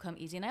going to come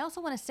easy. And I also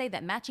want to say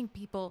that matching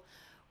people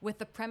with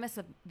the premise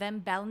of them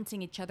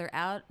balancing each other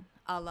out,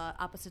 a la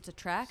opposites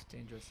attract, It's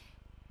dangerous.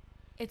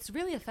 it's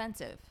really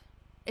offensive.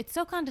 It's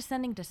so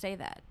condescending to say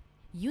that.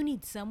 You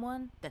need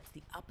someone that's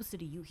the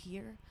opposite of you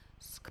here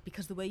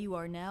because the way you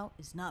are now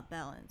is not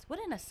balanced. What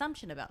an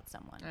assumption about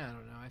someone. I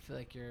don't know. I feel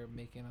like you're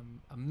making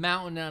a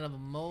mountain out of a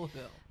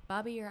molehill.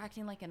 Bobby, you're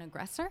acting like an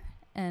aggressor.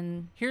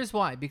 And Here's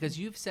why. Because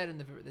you've said in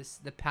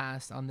the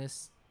past on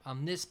this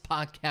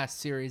podcast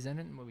series and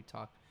when we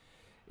talk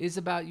is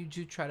about you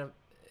do try to,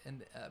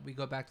 and we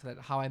go back to that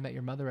How I Met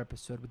Your Mother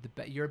episode with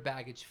your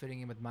baggage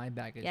fitting in with my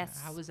baggage.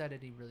 Yes. How is that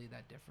any really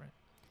that different?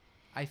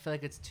 I feel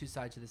like it's two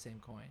sides of the same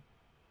coin.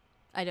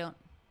 I don't.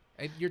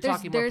 You're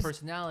talking about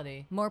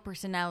personality. More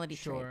personality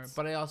Sure, traits.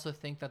 but I also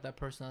think that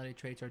personality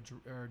traits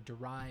are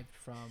derived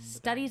from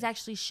Studies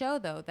actually show,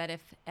 though, that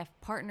if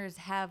partners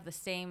have the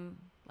same,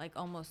 like,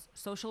 almost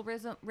social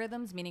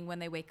rhythms, meaning when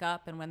they wake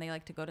up and when they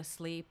like to go to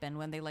sleep and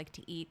when they like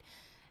to eat,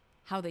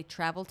 how they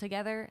travel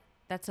together,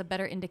 that's a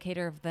better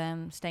indicator of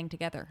them staying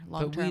together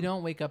long term. But we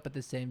don't wake up at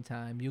the same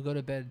time. You go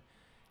to bed.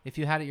 If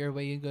you had it your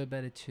way, you go to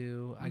bed at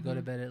 2. I go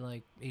to bed at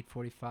like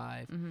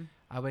 8:45.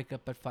 I wake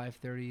up at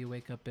 5:30. You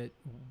wake up at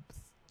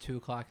 2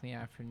 o'clock in the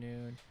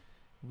afternoon.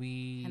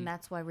 And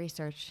that's why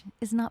research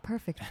is not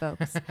perfect,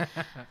 folks.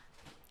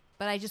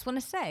 But I just want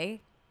to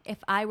say, if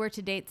I were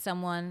to date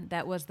someone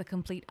that was the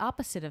complete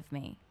opposite of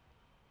me,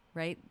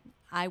 right,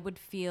 I would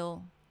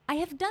feel, I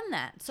have done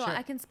that, so Sure.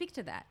 I can speak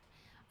to that.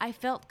 I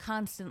felt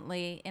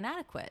constantly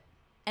inadequate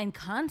and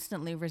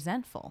constantly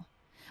resentful.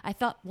 I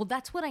thought, well,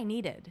 that's what I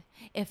needed.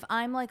 If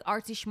I'm like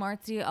artsy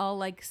schmartsy, all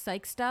like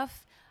psych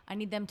stuff, I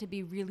need them to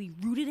be really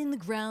rooted in the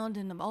ground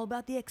and I'm all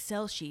about the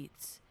Excel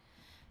sheets.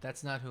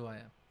 That's not who I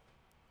am.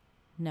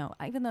 No,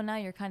 even though now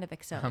you're kind of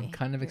Excel-y. I'm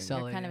kind of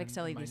Excel-y. You're kind of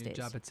Excel-y my these new days.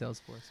 job at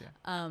Salesforce,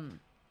 yeah.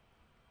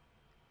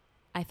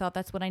 I thought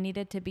that's what I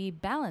needed to be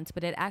balanced,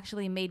 but it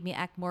actually made me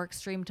act more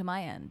extreme to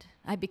my end.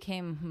 I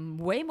became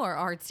way more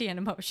artsy and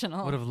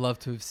emotional. Would have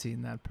loved to have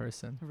seen that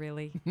person.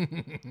 Really?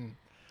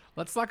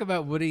 Let's talk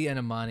about Woody and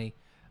Imani.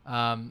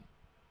 The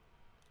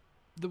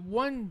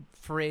one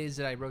phrase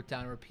that I wrote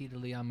down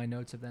repeatedly on my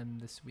notes of them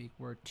this week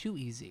were too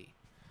easy.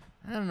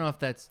 I don't know if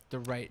that's the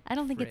right I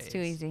don't think phrase. it's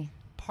too easy.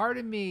 Part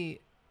of me,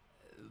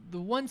 the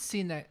one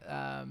scene that,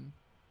 I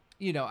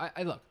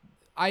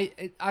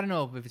don't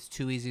know if it's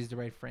too easy is the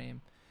right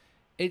frame.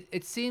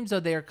 It seems though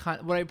they're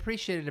what I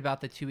appreciated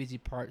about the too easy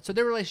part. So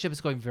their relationship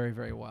is going very,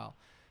 very well.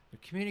 They're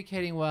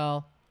communicating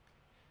well.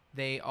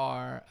 They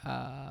are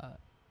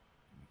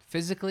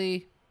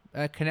physically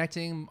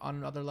connecting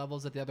on other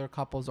levels that the other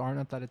couples aren't.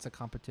 Not that it's a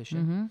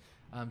competition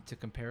to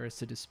compare us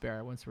to Despair.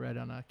 I once read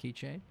on a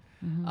keychain.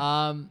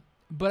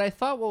 But I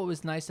thought what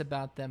was nice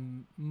about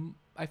them,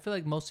 I feel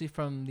like mostly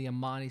from the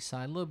Imani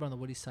side, a little bit on the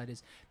Woody side,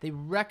 is they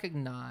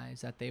recognize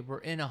that they were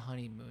in a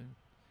honeymoon,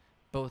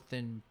 both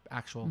in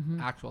actual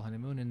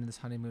honeymoon and in this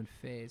honeymoon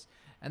phase,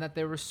 and that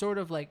they were sort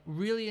of like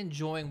really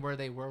enjoying where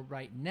they were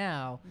right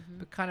now,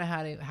 but kind of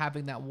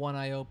having that one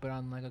eye open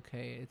on like,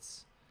 okay,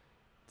 it's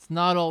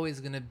not always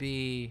going to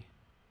be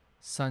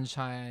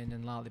sunshine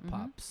and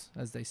lollipops,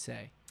 as they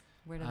say.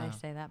 Where did I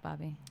say that,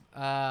 Bobby?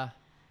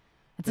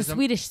 There's It's a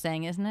Swedish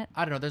saying, isn't it?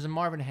 I don't know. There's a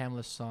Marvin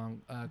Hamlish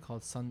song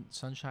called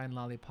Sunshine,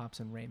 Lollipops,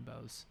 and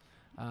Rainbows.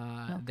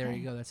 There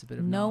you go. That's a bit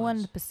of No knowledge.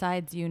 one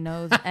besides you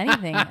knows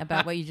anything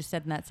about what you just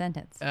said in that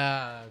sentence.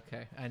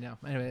 Okay. I know.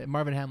 Anyway,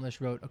 Marvin Hamlish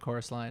wrote a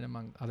chorus line,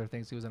 among other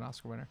things. He was an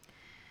Oscar winner.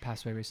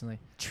 Passed away recently.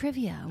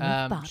 Trivia with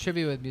Bobby.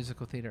 Trivia with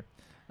musical theater.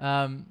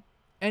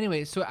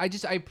 Anyway, so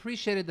I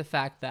appreciated the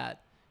fact that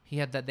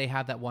they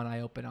have that one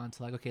eye open on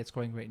to like, okay, it's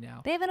going great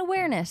now. They have an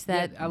awareness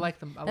that I like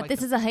them.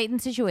 This is a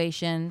heightened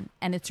situation,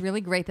 and it's really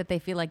great that they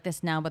feel like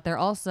this now, but they're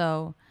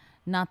also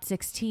not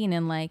 16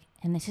 and like,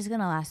 and this is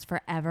going to last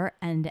forever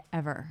and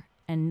ever,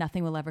 and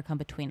nothing will ever come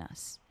between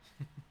us.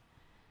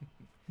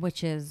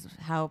 Which is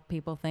how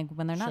people think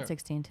when they're not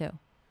 16 too.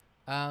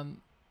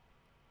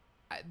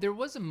 There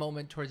was a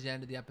moment towards the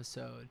end of the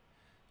episode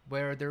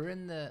where they're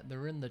in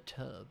the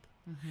tub.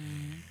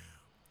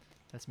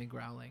 That's me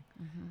growling.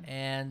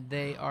 And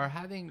they are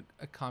having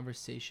a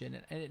conversation.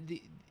 And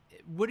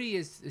Woody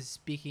is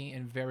speaking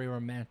in very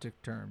romantic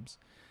terms.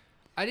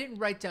 I didn't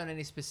write down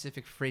any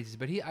specific phrases,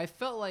 but I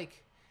felt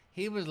like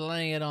he was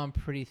laying it on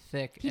pretty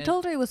thick. He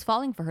told her he was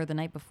falling for her the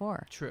night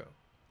before. True.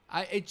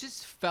 It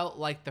just felt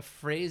like the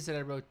phrase that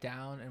I wrote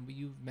down, and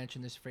you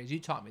mentioned this phrase. You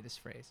taught me this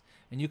phrase,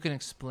 and you can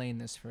explain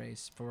this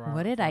phrase for our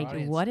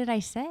audience. What did I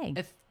say?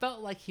 It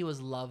felt like he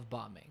was love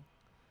bombing.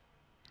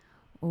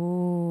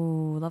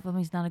 Oh, love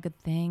bombing's not a good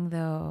thing,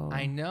 though.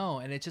 I know,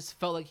 and it just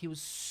felt like he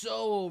was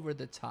so over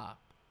the top.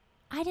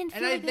 I didn't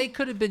feel they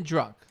could have been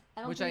drunk.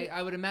 which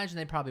I would imagine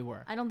they probably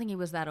were. I don't think he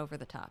was that over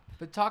the top.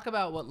 But talk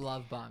about what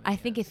love bombing I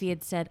think is. if he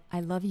had said, I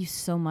love you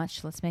so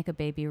much, let's make a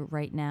baby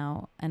right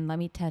now, and let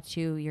me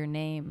tattoo your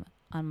name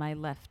on my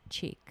left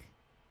cheek.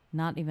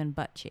 Not even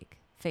butt cheek,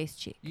 face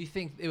cheek. You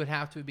think it would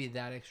have to be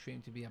that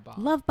extreme to be a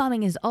bomb? Love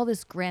bombing is all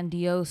this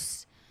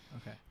grandiose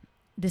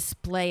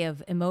display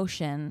of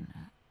emotion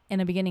in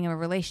the beginning of a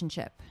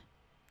relationship.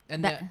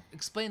 And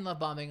explain love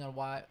bombing on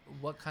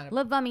what kind of...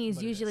 Love bombing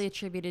is usually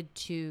attributed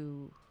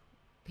to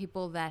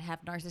people that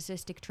have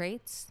narcissistic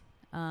traits,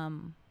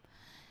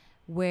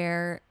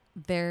 where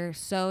they're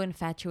so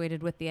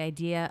infatuated with the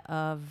idea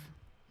of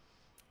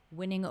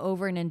winning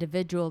over an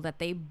individual that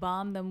they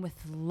bomb them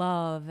with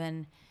love,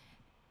 and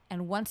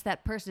once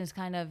that person is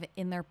kind of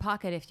in their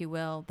pocket, if you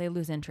will, they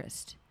lose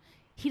interest.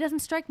 He doesn't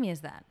strike me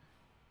as that.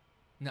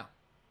 No.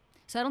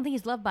 So I don't think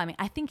he's love bombing.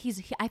 I think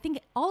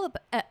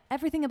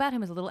everything about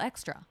him is a little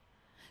extra.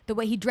 The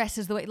way he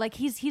dresses,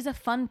 he's a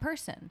fun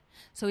person.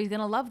 So he's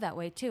going to love that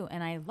way too.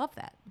 And I love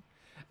that.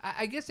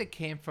 I guess it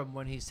came from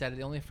when he said it.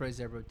 The only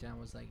phrase I wrote down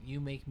was like, you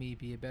make me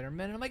be a better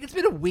man. And I'm like, it's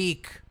been a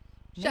week.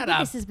 Shut up.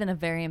 This has been a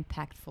very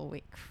impactful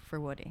week for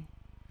Woody.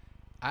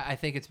 I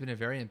think it's been a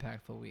very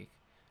impactful week.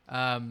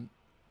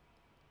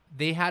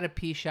 They had a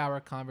pee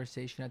shower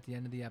conversation at the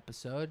end of the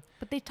episode.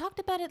 But they talked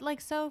about it like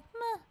so,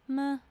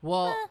 meh.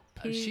 Well,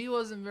 she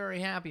wasn't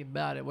very happy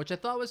about it, which I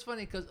thought was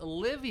funny because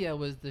Olivia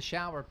was the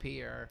shower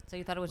peer. So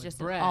you thought it was just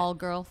Brett. an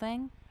all-girl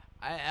thing?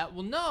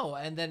 Well, no.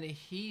 And then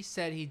he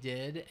said he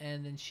did,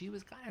 and then she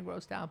was kind of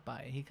grossed out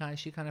by it.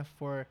 She kind of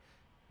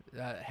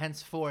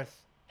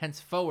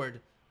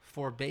henceforward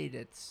forbade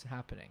its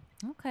happening.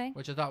 Okay.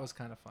 Which I thought was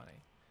kind of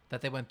funny. That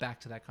they went back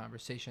to that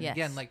conversation. Yes.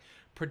 Again, like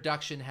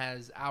production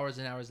has hours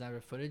and hours and hours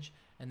of footage,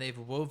 and they've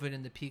woven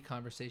in the pee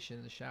conversation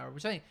in the shower.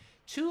 Which I think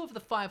 2 of the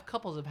 5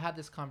 couples have had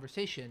this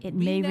conversation. It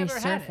may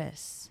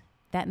resurface.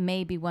 That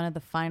may be one of the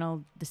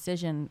final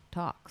decision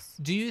talks.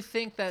 Do you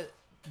think that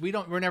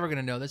we're never going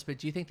to know this, but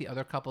do you think the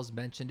other couples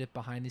mentioned it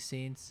behind the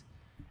scenes,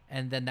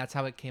 and then that's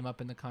how it came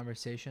up in the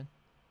conversation?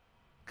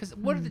 Because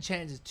what are the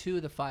chances 2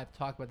 of the 5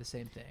 talk about the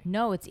same thing?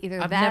 No, it's either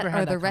that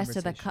or the rest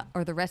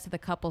of the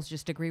couples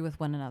just agree with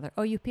one another.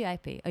 Oh, you pee, I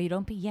pee. Oh, you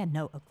don't pee? Yeah,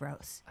 no, oh,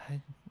 gross.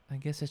 I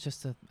guess it's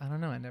just I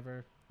don't know. I don't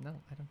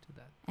do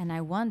that. And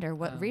I wonder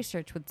what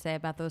research would say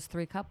about those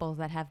 3 couples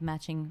that have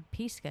matching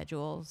pee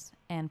schedules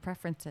and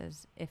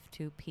preferences if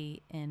to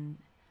pee in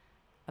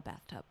a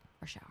bathtub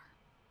or shower.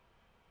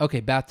 Okay,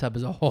 bathtub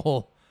as a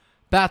whole.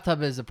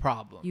 Bathtub is a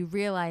problem. You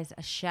realize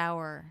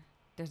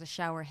there's a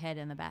shower head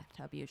in the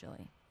bathtub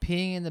usually.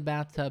 Peeing in the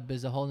bathtub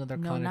is a whole other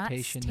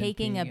connotation. Not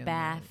taking a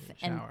bath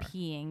and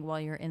peeing while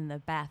you're in the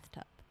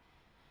bathtub.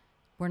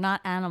 We're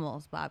not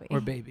animals, Bobby. We're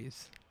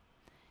babies.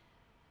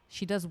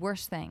 She does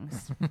worse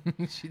things.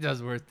 She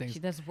does worse things.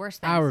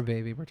 Our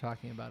baby we're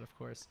talking about, of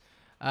course.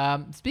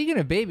 Speaking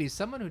of babies,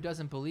 someone who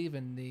doesn't believe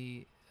in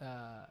the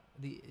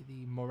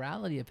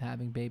morality of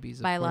having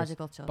babies,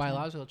 biological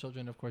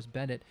children, of course,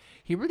 Bennett.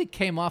 He really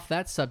came off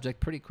that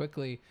subject pretty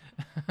quickly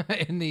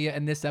in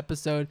this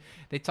episode.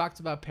 They talked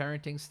about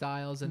parenting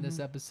styles in this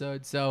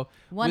episode. So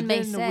one may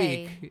within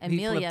say a week,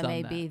 Amelia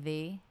may be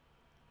the,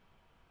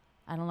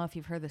 I don't know if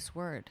you've heard this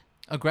word,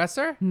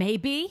 aggressor.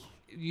 Maybe.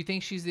 You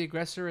think she's the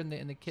aggressor in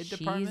the kid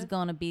department? She's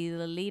gonna be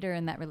the leader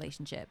in that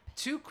relationship.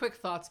 2 quick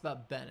thoughts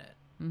about Bennett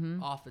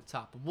off the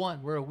top.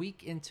 1, we're a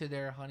week into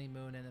their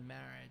honeymoon and the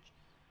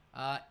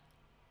marriage.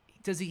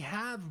 Does he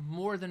have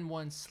more than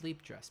one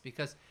sleep dress?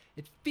 Because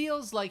it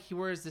feels like he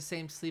wears the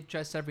same sleep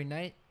dress every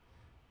night.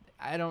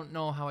 I don't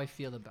know how I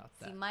feel about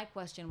that. See, my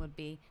question would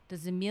be,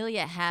 does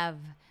Amelia have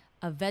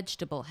a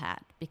vegetable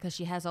hat? Because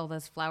she has all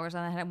those flowers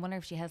on her head. I wonder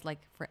if she has, like,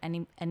 for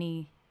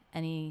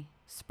any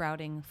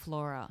sprouting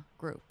flora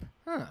group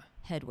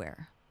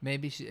headwear.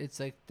 Maybe it's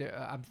like,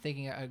 I'm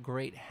thinking a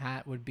great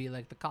hat would be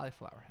like the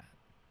cauliflower hat.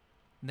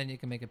 And then you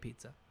can make a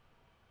pizza.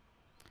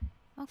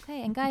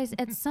 Okay, and guys,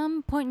 at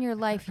some point in your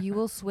life, you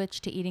will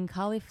switch to eating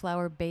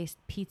cauliflower-based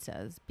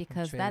pizzas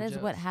because that is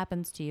what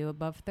happens to you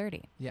above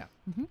 30. Yeah.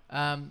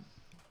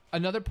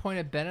 Another point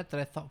of Bennett that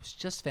I thought was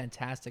just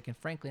fantastic, and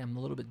frankly, I'm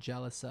a little bit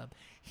jealous of.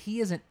 He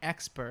is an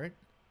expert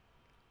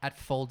at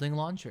folding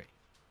laundry.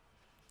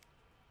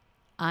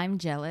 I'm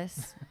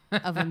jealous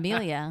of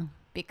Amelia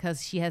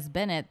because she has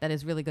Bennett that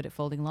is really good at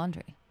folding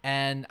laundry.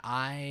 And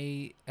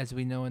I, as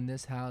we know in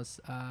this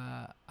house,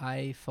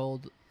 I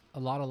fold a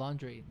lot of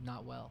laundry,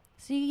 not well.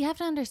 So you have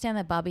to understand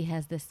that Bobby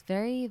has this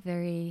very,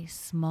 very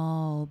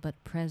small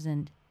but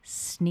present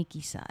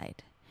sneaky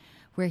side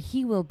where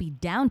he will be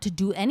down to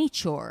do any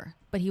chore,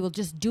 but he will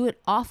just do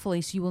it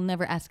awfully so you will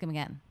never ask him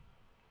again.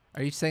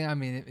 Are you saying I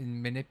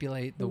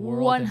manipulate the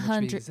world in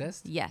which we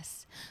exist?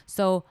 Yes.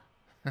 So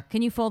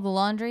can you fold the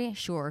laundry?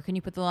 Sure. Can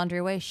you put the laundry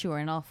away? Sure.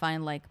 And I'll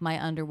find like my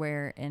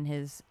underwear in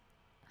his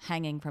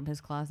hanging from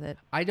his closet.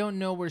 I don't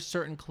know where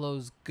certain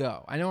clothes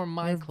go. I know where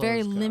my clothes go.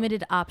 Very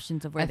limited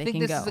options of where they can go. I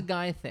think this is a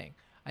guy thing.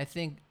 I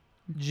think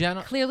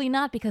clearly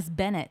not, because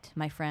Bennett,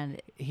 my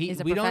friend, is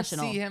a professional. We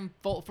don't see him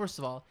fold. First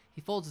of all,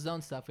 he folds his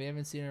own stuff. We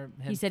haven't seen him.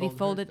 He said he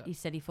folded. He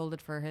said he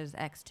folded for his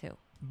ex too.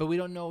 but we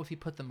don't know if he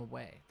put them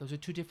away. Those are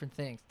two different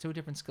things, two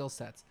different skill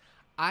sets.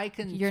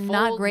 You're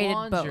not great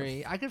at both.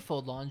 I could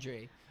fold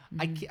laundry.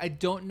 I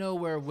don't know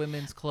where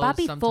women's clothes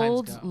Bobby sometimes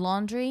folds go.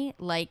 laundry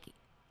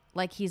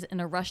like he's in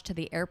a rush to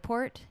the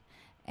airport,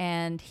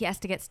 and he has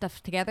to get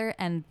stuff together,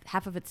 and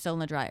half of it's still in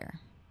the dryer.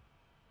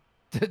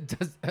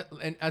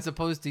 And as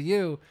opposed to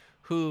you,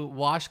 who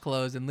wash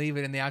clothes and leave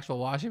it in the actual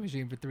washing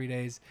machine for 3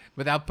 days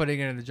without putting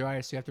it in the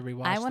dryer, so you have to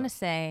rewash. I want to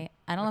say,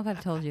 I don't know if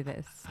I've told you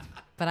this,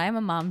 but I'm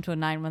a mom to a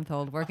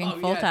 9-month-old working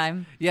full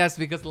time. Yes,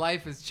 because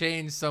life has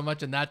changed so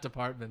much in that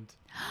department.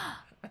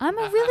 I'm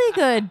a really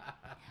good.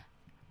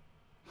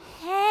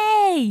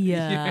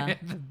 Hey,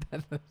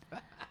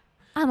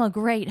 I'm a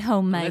great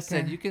homemaker.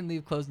 Listen, you can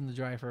leave clothes in the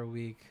dryer for a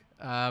week.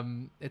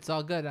 It's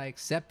all good. I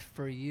accept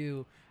for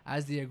you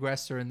as the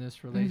aggressor in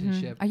this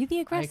relationship. Are you the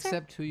aggressor? I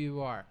accept who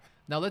you are.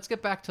 Now let's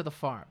get back to the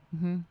farm.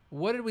 Mm-hmm.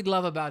 What did we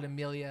love about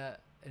Amelia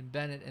and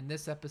Bennett in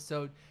this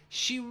episode?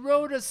 She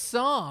wrote a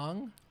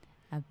song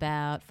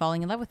about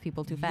falling in love with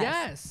people too fast.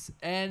 Yes,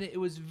 and it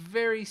was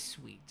very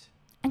sweet.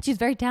 And she's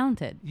very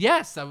talented.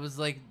 Yes, I was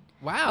like,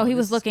 wow. Oh, he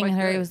was looking at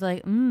her. Good. He was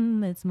like,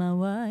 it's my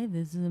wife.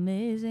 This is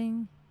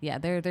amazing. Yeah,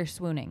 they're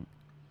swooning.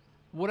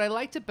 What I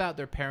liked about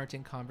their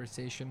parenting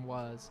conversation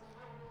was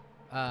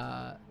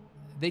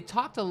they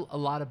talked a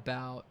lot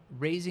about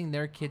raising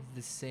their kids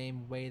the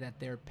same way that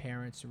their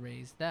parents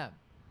raised them,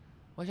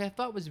 which I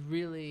thought was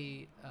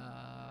really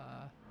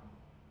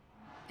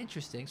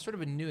interesting, sort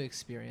of a new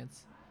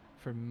experience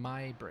for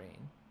my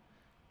brain.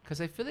 Because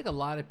I feel like a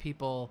lot of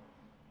people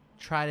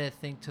try to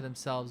think to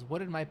themselves, what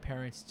did my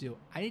parents do?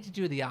 I need to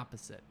do the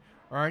opposite,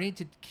 or I need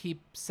to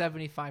keep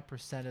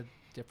 75% of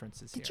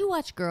differences here. Did you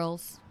watch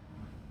Girls?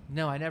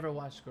 No, I never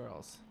watched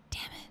Girls.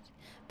 Damn it.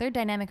 Their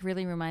dynamic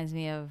really reminds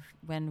me of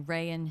when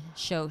Ray and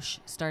Shosh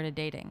started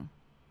dating.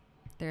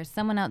 There's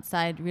someone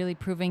outside really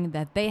proving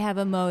that they have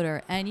a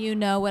motor, and you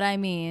know what I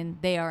mean.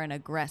 They are an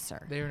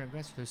aggressor. They're an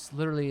aggressor. There's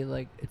literally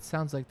it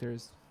sounds like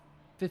there's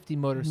 50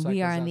 motorcycles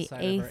we are on the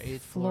outside of our 8th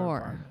floor.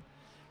 Apartment.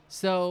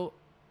 So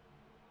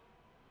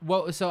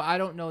I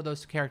don't know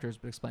those characters,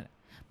 but explain it.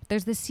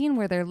 There's this scene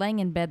where they're laying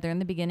in bed. They're in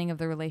the beginning of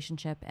the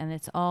relationship, and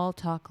it's all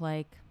talk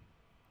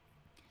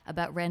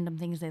about random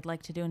things they'd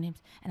like to do, and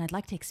I'd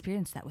like to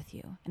experience that with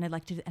you,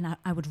 and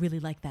I would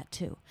really like that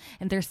too.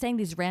 And they're saying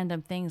these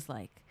random things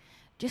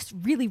just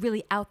really,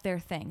 really out there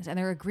things, and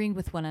they're agreeing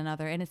with one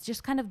another. And it's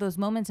just kind of those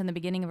moments in the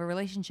beginning of a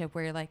relationship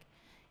where you're like,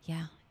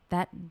 yeah,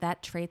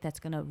 that trait that's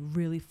gonna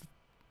really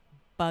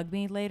bug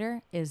me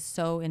later is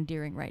so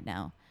endearing right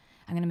now.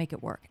 I'm gonna make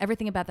it work.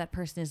 Everything about that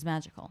person is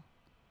magical.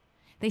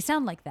 They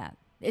sound like that.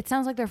 It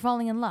sounds like they're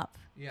falling in love.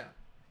 Yeah,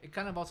 it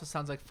kind of also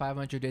sounds like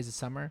 500 Days of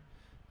Summer.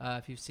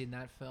 If you've seen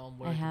that film,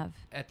 where I have.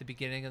 At the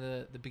beginning of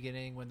the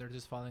beginning, when they're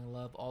just falling in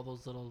love, all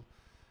those little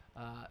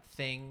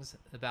things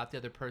about the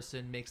other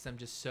person makes them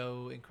just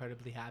so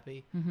incredibly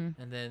happy. Mm-hmm.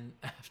 And then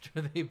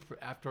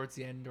towards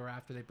the end or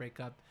after they break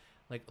up,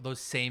 like those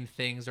same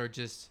things are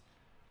just,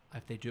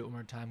 if they do it one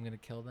more time, I'm gonna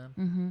kill them.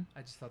 Mm-hmm.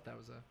 I just thought that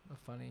was a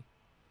funny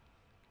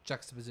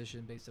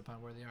juxtaposition based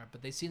upon where they are.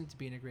 But they seem to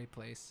be in a great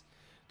place.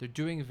 They're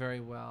doing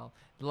very well.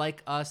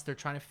 Like us, they're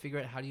trying to figure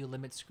out how do you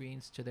limit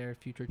screens to their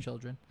future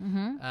children.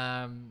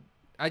 Mm-hmm.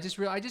 I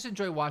just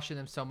enjoy watching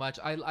them so much.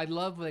 I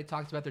love when they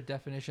talked about their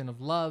definition of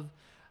love.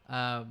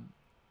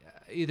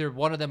 Either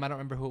one of them, I don't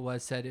remember who it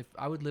was, said, if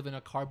I would live in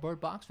a cardboard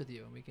box with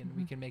you, and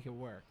we can make it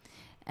work.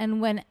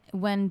 And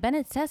when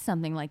Bennett says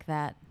something like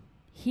that,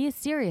 he is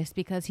serious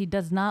because he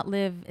does not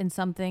live in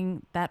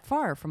something that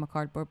far from a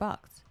cardboard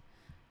box.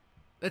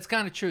 That's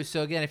kind of true.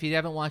 So again, if you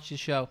haven't watched the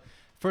show,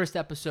 first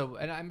episode,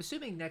 and I'm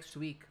assuming next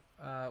week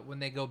when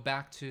they go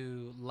back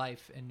to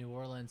life in New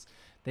Orleans,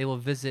 they will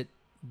visit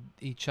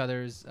each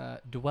other's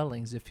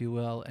dwellings, if you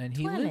will. And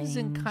he lives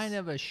in kind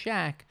of a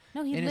shack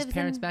in his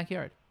parents'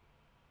 backyard.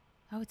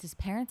 Oh, it's his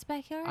parents'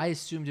 backyard? I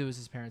assumed it was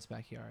his parents'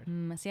 backyard.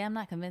 See, I'm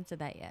not convinced of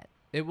that yet.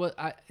 It was.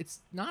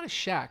 It's not a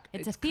shack.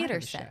 It's a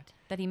theater set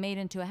that he made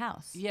into a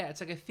house. Yeah,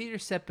 it's like a theater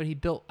set, but he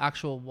built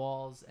actual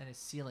walls and a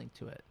ceiling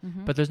to it.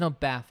 Mm-hmm. But there's no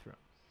bathroom.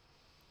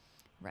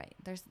 Right.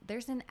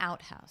 There's an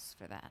outhouse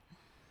for that.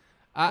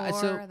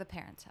 So the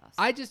parents' house.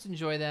 I just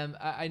enjoy them.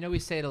 I know we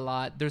say it a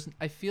lot.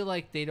 I feel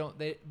like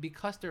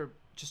because they're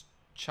just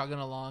chugging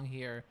along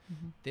here.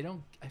 Mm-hmm.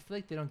 I feel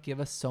like they don't give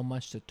us so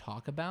much to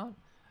talk about.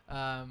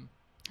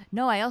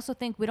 No, I also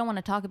think we don't want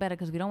to talk about it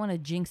because we don't want to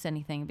jinx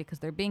anything because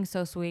they're being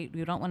so sweet.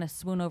 We don't want to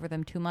swoon over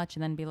them too much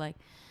and then be like,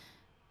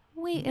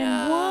 wait, no,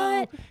 and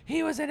what?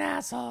 He was an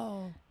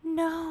asshole.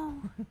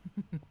 No.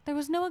 There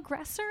was no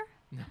aggressor?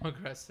 No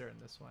aggressor in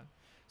this one.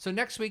 So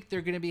next week,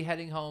 they're going to be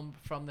heading home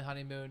from the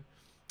honeymoon.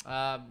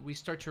 We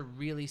start to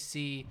really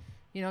see,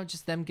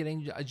 just them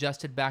getting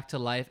adjusted back to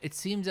life. It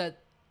seems that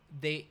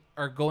they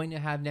are going to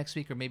have next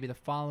week or maybe the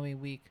following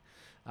week,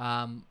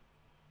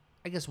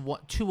 I guess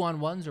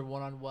 2-on-1s or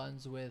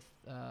 1-on-1s with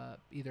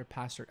either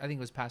Pastor, I think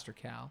it was Pastor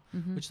Cal,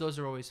 mm-hmm. which those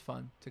are always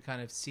fun to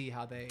kind of see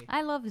how they.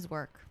 I love his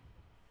work.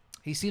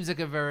 He seems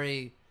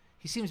very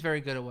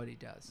good at what he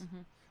does.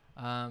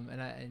 Mm-hmm.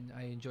 And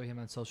I enjoy him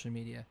on social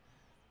media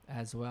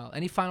as well.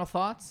 Any final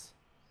thoughts?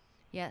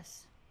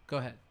 Yes. Go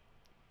ahead.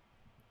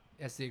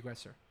 As the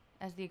aggressor.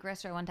 As the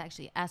aggressor, I want to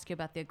actually ask you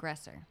about the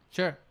aggressor.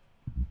 Sure.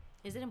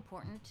 Is it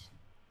important,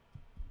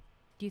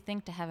 do you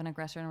think, to have an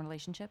aggressor in a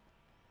relationship?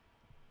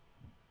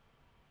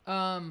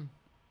 I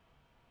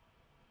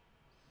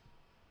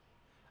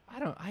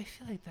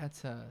feel like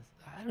that's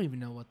I don't even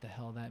know what the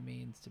hell that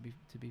means, to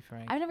be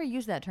frank. I've never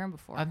used that term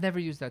before. I've never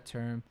used that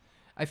term.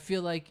 I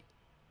feel like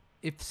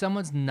if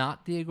someone's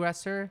not the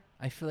aggressor,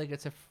 I feel like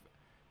it's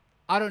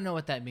I don't know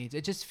what that means.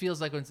 It just feels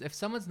like if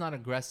someone's not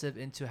aggressive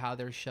into how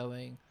they're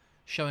showing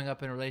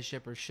up in a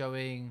relationship or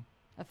showing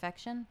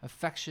affection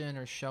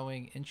or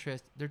showing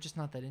interest, they're just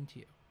not that into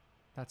you.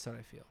 That's what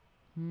I feel.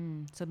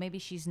 So maybe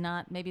she's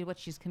not. Maybe what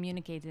she's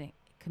communicating.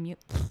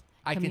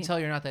 I can tell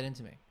you're not that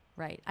into me.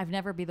 Right. I've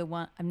never been the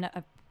one. I'm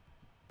not.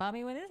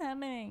 Bobby, what is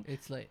happening?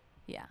 It's late.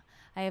 Yeah.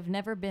 I have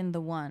never been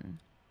the one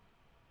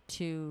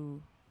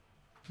to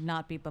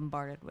not be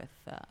bombarded with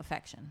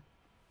affection.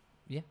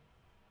 Yeah.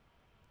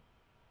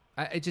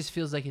 It just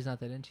feels like he's not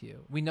that into you.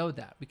 We know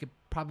that. We could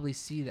probably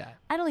see that.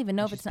 I don't even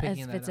know if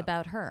it's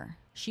about her.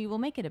 She will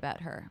make it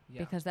about her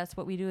because that's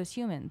what we do as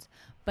humans.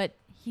 But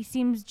he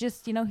seems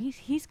just,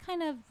 he's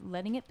kind of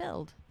letting it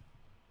build.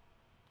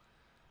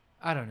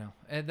 I don't know.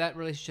 And that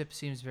relationship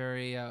seems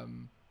very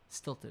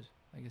stilted,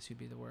 I guess would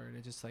be the word.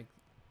 It's just like...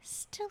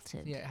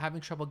 Stilted? Yeah,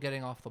 having trouble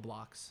getting off the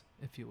blocks,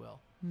 if you will.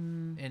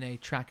 In a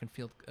track and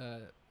field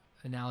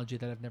analogy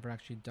that I've never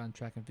actually done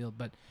track and field,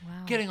 but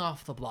getting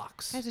off the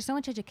blocks. Guys, there's so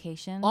much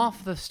education.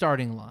 Off the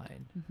starting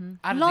line.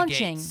 Out of the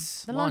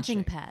gates. The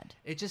launching pad.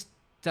 It just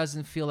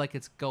doesn't feel like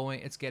it's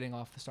getting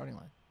off the starting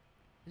line.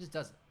 It just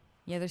doesn't.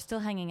 Yeah, they're still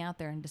hanging out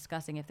there and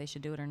discussing if they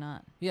should do it or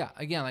not. Yeah,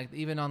 again, like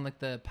even on like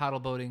the paddle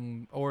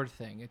boating oar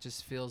thing, it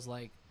just feels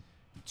like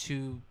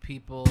two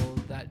people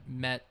that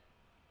met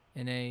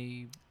in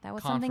a That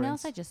was conference. Something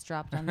else I just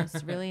dropped on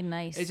this really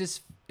nice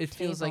it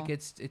feels like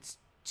it's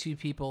two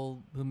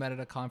people who met at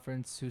a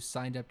conference who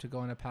signed up to go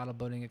on a paddle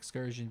boating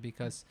excursion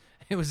because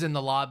it was in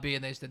the lobby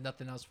and they just did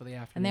nothing else for the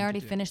afternoon. And they already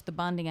finished the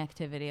bonding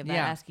activity of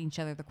asking each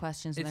other the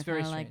questions. And it's they're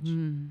very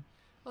strange.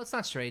 Well, it's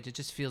not strange. It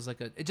just feels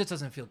like it just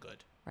doesn't feel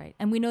good. Right.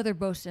 And we know they're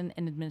both in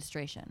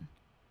administration.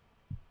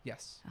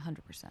 Yes.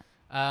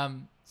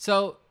 100%.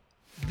 So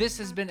this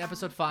has been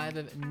episode 5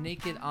 of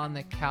Naked on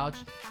the Couch.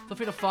 Feel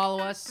free to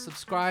follow us,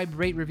 subscribe,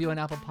 rate, review on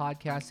Apple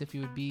Podcasts if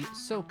you would be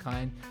so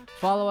kind.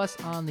 Follow us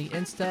on the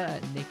Insta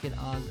at Naked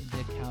on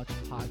the Couch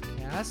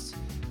Podcast.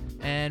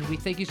 And we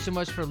thank you so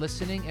much for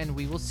listening, and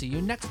we will see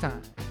you next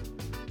time.